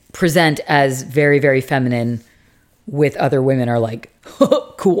present as very, very feminine with other women are like,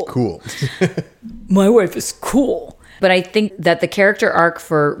 cool. Cool. My wife is cool. But I think that the character arc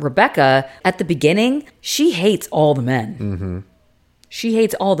for Rebecca, at the beginning, she hates all the men. She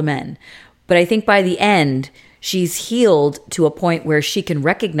hates all the men. But I think by the end, she's healed to a point where she can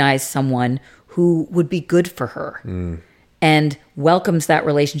recognize someone who would be good for her. and welcomes that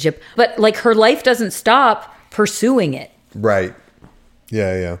relationship. But like her life doesn't stop pursuing it. Right.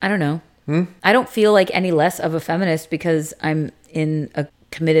 Yeah. I don't know. I don't feel like any less of a feminist because I'm in a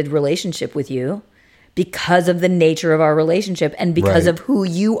committed relationship with you, because of the nature of our relationship and because of who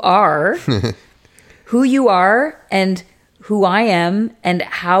you are, and who I am, and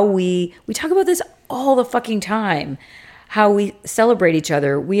how we talk about this all the fucking time, how we celebrate each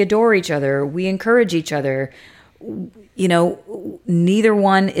other, we adore each other, we encourage each other. You know, neither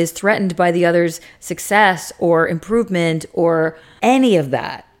one is threatened by the other's success or improvement or any of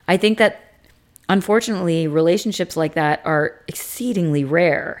that. I think that, unfortunately, relationships like that are exceedingly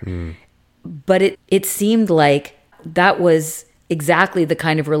rare. But it seemed like that was exactly the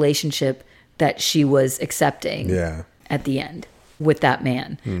kind of relationship that she was accepting at the end with that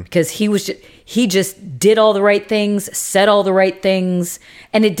man. Because he just did all the right things, said all the right things,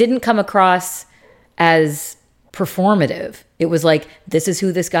 and it didn't come across as performative. It was like, this is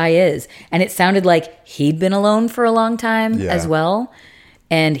who this guy is. And it sounded like he'd been alone for a long time as well.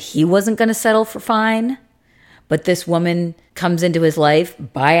 And he wasn't going to settle for fine. But this woman comes into his life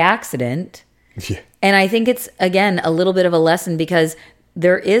by accident. Yeah. And I think it's, again, a little bit of a lesson because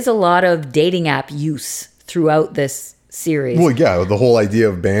there is a lot of dating app use throughout this series. Well, yeah, the whole idea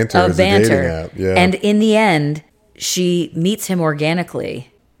of banter is a dating app. Yeah. And in the end, she meets him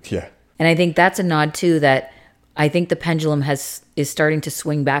organically. Yeah. And I think that's a nod, too, that I think the pendulum is starting to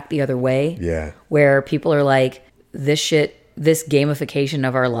swing back the other way. Yeah. Where people are like, this gamification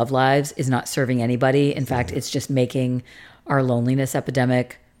of our love lives is not serving anybody. In fact, it's just making our loneliness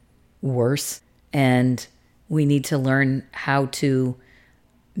epidemic worse. And we need to learn how to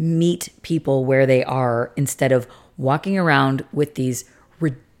meet people where they are instead of walking around with these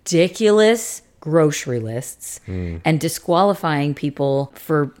ridiculous grocery lists and disqualifying people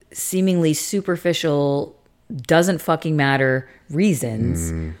for seemingly superficial, doesn't fucking matter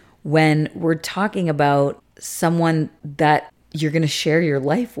reasons when we're talking about someone that you're going to share your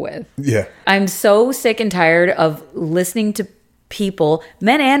life with. Yeah. I'm so sick and tired of listening to people,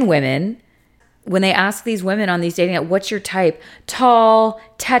 men and women, when they ask these women on these dating apps, what's your type? Tall,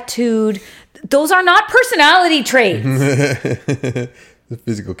 tattooed. Those are not personality traits. The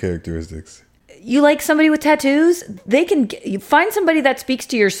physical characteristics. You like somebody with tattoos? You find somebody that speaks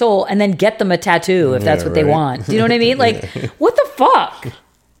to your soul and then get them a tattoo if that's what they want. Do you know what I mean? Like, what the fuck?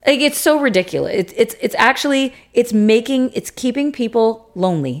 Like, it's so ridiculous. It's keeping people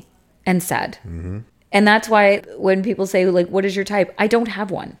lonely and sad. And that's why when people say, like, what is your type? I don't have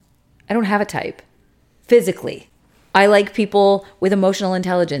one. I don't have a type. Physically. I like people with emotional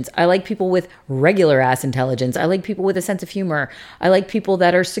intelligence. I like people with regular ass intelligence. I like people with a sense of humor. I like people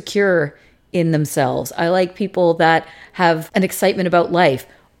that are secure in themselves. I like people that have an excitement about life.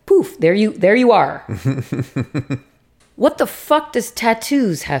 Poof, there you are. What the fuck does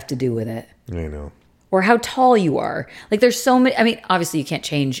tattoos have to do with it? I know. Or how tall you are. Like, there's so many, I mean, obviously you can't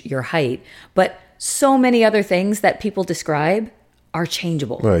change your height, but so many other things that people describe are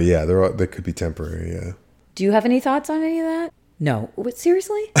changeable. Well, yeah, they could be temporary, yeah. Do you have any thoughts on any of that? No. What,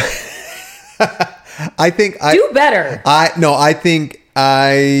 seriously? Do better. I think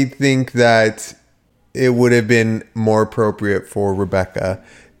that it would have been more appropriate for Rebecca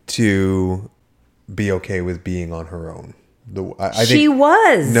to be okay with being on her own. She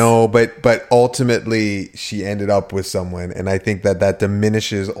was. No, but ultimately she ended up with someone, and I think that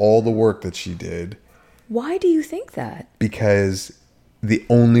diminishes all the work that she did. Why do you think that? Because the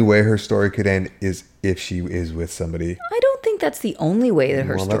only way her story could end is if she is with somebody. I don't think that's the only way that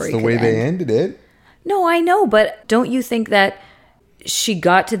her story could end. That's the way they ended it. No, I know, but don't you think that she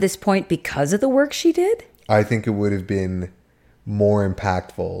got to this point because of the work she did? I think it would have been more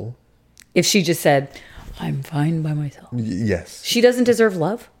impactful if she just said, I'm fine by myself. Yes. She doesn't deserve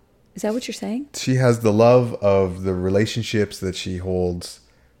love? Is that what you're saying? She has the love of the relationships that she holds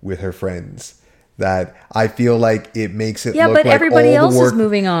with her friends. That I feel like it makes it look like everybody all else the work, is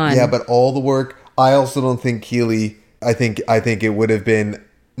moving on. Yeah, but all the work. I also don't think Keely. I think it would have been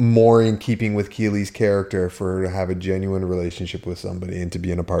more in keeping with Keely's character for her to have a genuine relationship with somebody and to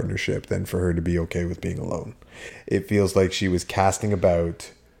be in a partnership than for her to be okay with being alone. It feels like she was casting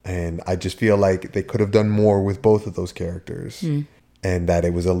about, and I just feel like they could have done more with both of those characters, and that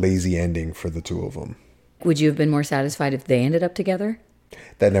it was a lazy ending for the two of them. Would you have been more satisfied if they ended up together?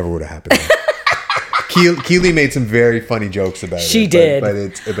 That never would have happened. Keely made some very funny jokes about it. She did. But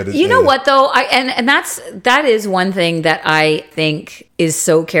it's you know what though? That is one thing that I think is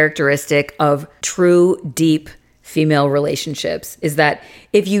so characteristic of true, deep female relationships is that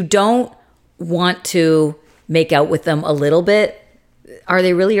if you don't want to make out with them a little bit, are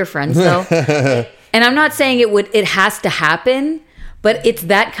they really your friends though? And I'm not saying it has to happen, but it's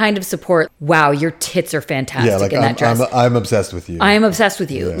that kind of support. Wow, your tits are fantastic in that dress. I'm obsessed with you. I am obsessed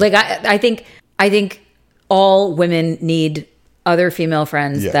with you. Yeah. Like I think all women need other female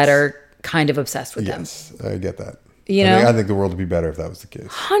friends that are kind of obsessed with them. Yes, I get that. I think the world would be better if that was the case.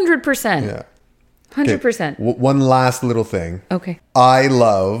 100%. Yeah. 100%. Okay. One last little thing. Okay. I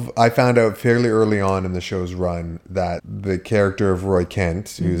found out fairly early on in the show's run that the character of Roy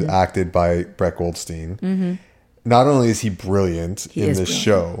Kent, who's acted by Brett Goldstein, not only is he brilliant in this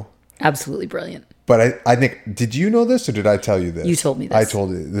show. Absolutely brilliant. But I think, did you know this or did I tell you this? You told me this. I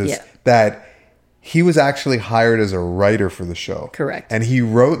told you this. Yeah. That he was actually hired as a writer for the show. Correct. And he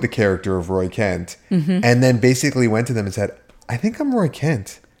wrote the character of Roy Kent and then basically went to them and said, I think I'm Roy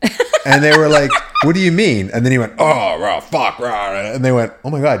Kent. And they were like, what do you mean? And then he went, fuck. And they went, oh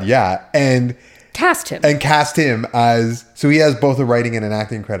my God, yeah. And cast him as, so he has both a writing and an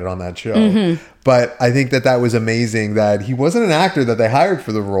acting credit on that show. But I think that was amazing that he wasn't an actor that they hired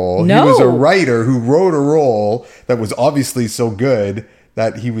for the role. No. He was a writer who wrote a role that was obviously so good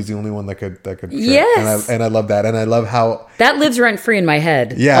that he was the only one that could. Yes. And I love that. And I love how that lives rent free in my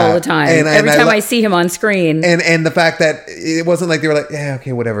head all the time. Every time I see him on screen. And the fact that it wasn't like they were like, yeah,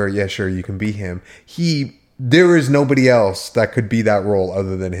 okay, whatever. Yeah, sure. You can be him. There is nobody else that could be that role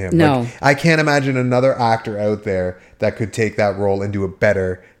other than him. No. Like, I can't imagine another actor out there that could take that role and do it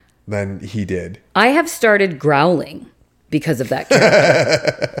better than he did. I have started growling because of that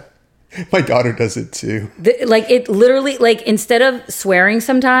character. My daughter does it too. It literally, instead of swearing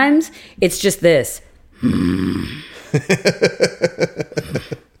sometimes, it's just this.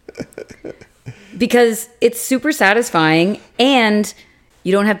 Because it's super satisfying and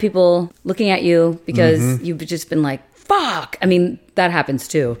you don't have people looking at you because you've just been like, fuck. I mean, that happens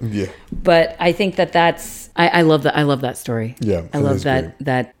too. Yeah. But I think that's, I love that. I love that story. Yeah. I love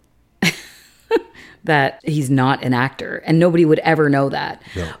that that he's not an actor and nobody would ever know that.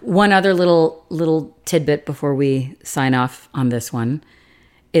 No. One other little tidbit before we sign off on this one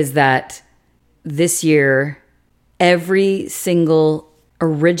is that this year, every single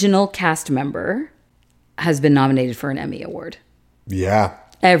original cast member has been nominated for an Emmy Award. Yeah.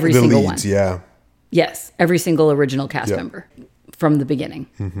 Every single leads, one. Yeah. Yes. Every single original cast member from the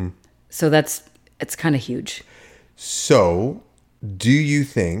beginning. So it's kind of huge. So do you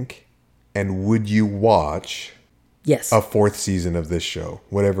think, and would you watch a fourth season of this show?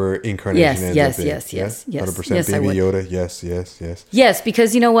 Whatever incarnation ends up being. Yes. 100% yes, Baby Yoda. Yes. Yes,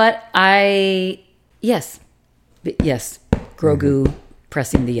 because you know what? Yes. Grogu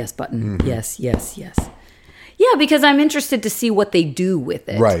pressing the yes button. Yes. Yeah, because I'm interested to see what they do with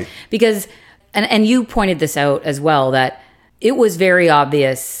it. Right. Because, and you pointed this out as well, that it was very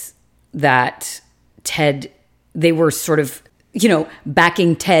obvious that Ted, they were sort of,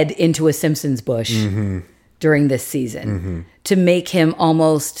 backing Ted into a Simpsons bush during this season to make him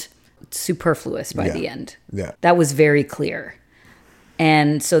almost superfluous by the end. Yeah. That was very clear.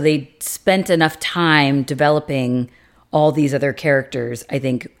 And so they spent enough time developing all these other characters, I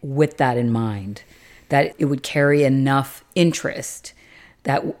think, with that in mind, that it would carry enough interest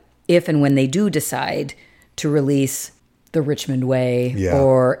that if and when they do decide to release The Richmond Way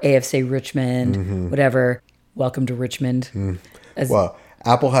or AFC Richmond, whatever, welcome to Richmond. Well,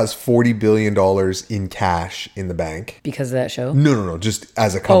 Apple has $40 billion in cash in the bank. Because of that show? No. Just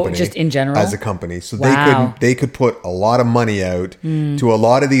as a company. Oh, just in general? As a company. So wow. they could put a lot of money out to a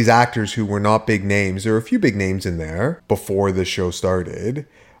lot of these actors who were not big names. There were a few big names in there before the show started.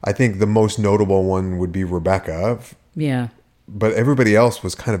 I think the most notable one would be Rebecca. Yeah. But everybody else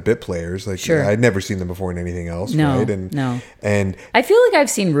was kind of bit players. Sure. I'd never seen them before in anything else, no, right? And I feel like I've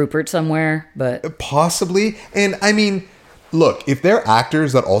seen Rupert somewhere, but possibly. And I mean, look, if they're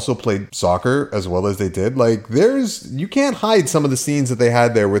actors that also played soccer as well as they did, you can't hide some of the scenes that they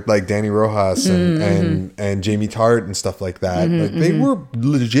had there with Danny Rojas and Jamie Tart and stuff like that. They were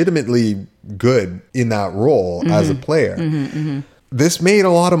legitimately good in that role as a player. This made a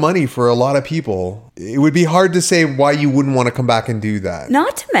lot of money for a lot of people. It would be hard to say why you wouldn't want to come back and do that.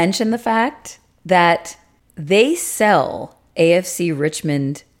 Not to mention the fact that they sell AFC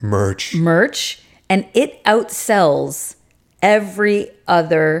Richmond merch and it outsells every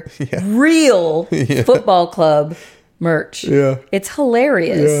other real football club merch. Yeah. It's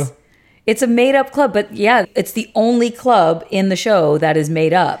hilarious. Yeah. It's a made up club, but it's the only club in the show that is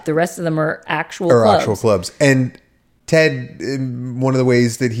made up. The rest of them are actual clubs. And Ted, one of the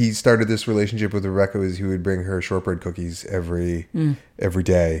ways that he started this relationship with Rebecca was he would bring her shortbread cookies every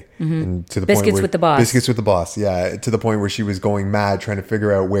day, and to the biscuits point with the boss. Biscuits with the boss, yeah, to the point where she was going mad trying to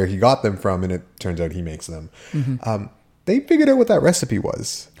figure out where he got them from, and it turns out he makes them. they figured out what that recipe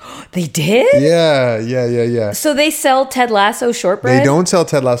was. They did? Yeah. So they sell Ted Lasso shortbread? They don't sell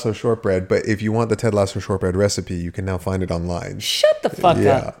Ted Lasso shortbread, but if you want the Ted Lasso shortbread recipe, you can now find it online. Shut the fuck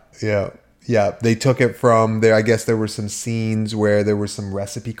up. Yeah. They took it from there. I guess there were some scenes where there were some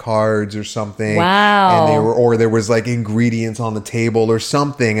recipe cards or something. Wow. And there was like ingredients on the table or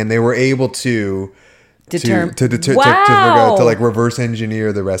something, and they were able to like reverse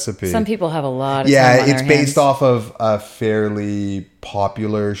engineer the recipe. Some people have a lot of time on it's their based hands. off of a fairly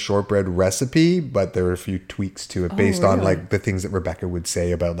popular shortbread recipe, but there are a few tweaks to it based on like the things that Rebecca would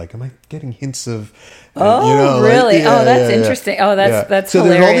say about like, am I getting hints of really? That's interesting. That's so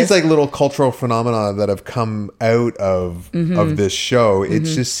hilarious. there's all these like little cultural phenomena that have come out of this show. It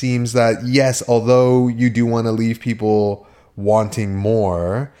just seems that yes, although you do want to leave people wanting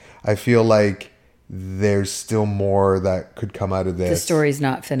more, I feel like there's still more that could come out of this. The story's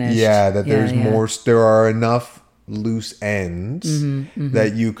not finished. There's more. There are enough loose ends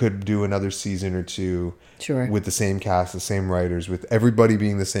that you could do another season or two with the same cast, the same writers, with everybody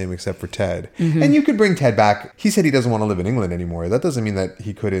being the same except for Ted. And you could bring Ted back. He said he doesn't want to live in England anymore. That doesn't mean that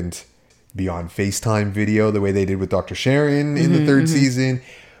he couldn't be on FaceTime video the way they did with Dr. Sharon in the third season.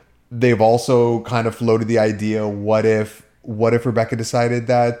 They've also kind of floated the idea, what if Rebecca decided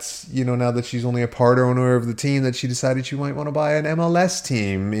that, now that she's only a part owner of the team, that she decided she might want to buy an MLS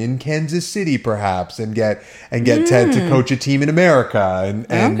team in Kansas City, perhaps, and get Ted to coach a team in America,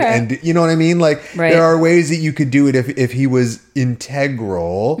 and you know what I mean? Like, there are ways that you could do it if he was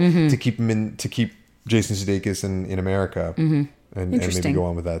integral to keep Jason Sudeikis in America. And maybe go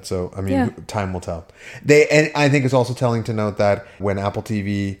on with that. So, I mean, time will tell. And I think it's also telling to note that when Apple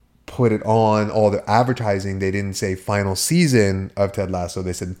TV put it on all the advertising, they didn't say final season of Ted Lasso.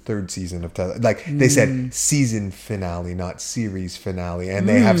 They said third season of Ted. Like they said season finale, not series finale. And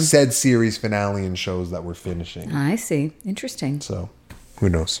they have said series finale in shows that we're finishing. I see. Interesting. So who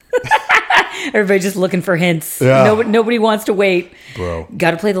knows? Everybody just looking for hints. Yeah. Nobody wants to wait. Bro.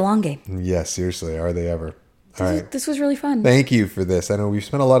 Got to play the long game. Yeah, seriously. Are they ever? All right. This was really fun. Thank you for this. I know we've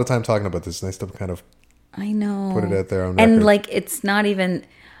spent a lot of time talking about this. It's nice to kind of I know. Put it out there on and record. like, it's not even...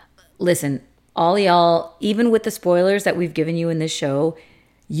 Listen, all y'all, even with the spoilers that we've given you in this show,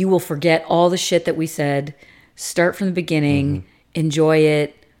 you will forget all the shit that we said. Start from the beginning, enjoy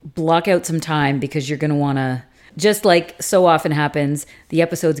it, block out some time, because you're going to want to, just like so often happens, the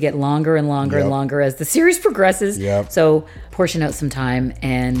episodes get longer and longer and longer as the series progresses. Yep. So portion out some time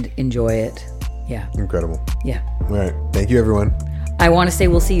and enjoy it. Yeah. Incredible. Yeah. All right. Thank you, everyone. I want to say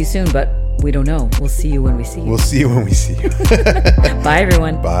we'll see you soon, but we don't know. We'll see you when we see you. We'll see you when we see you. Bye,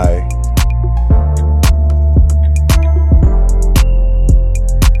 everyone. Bye.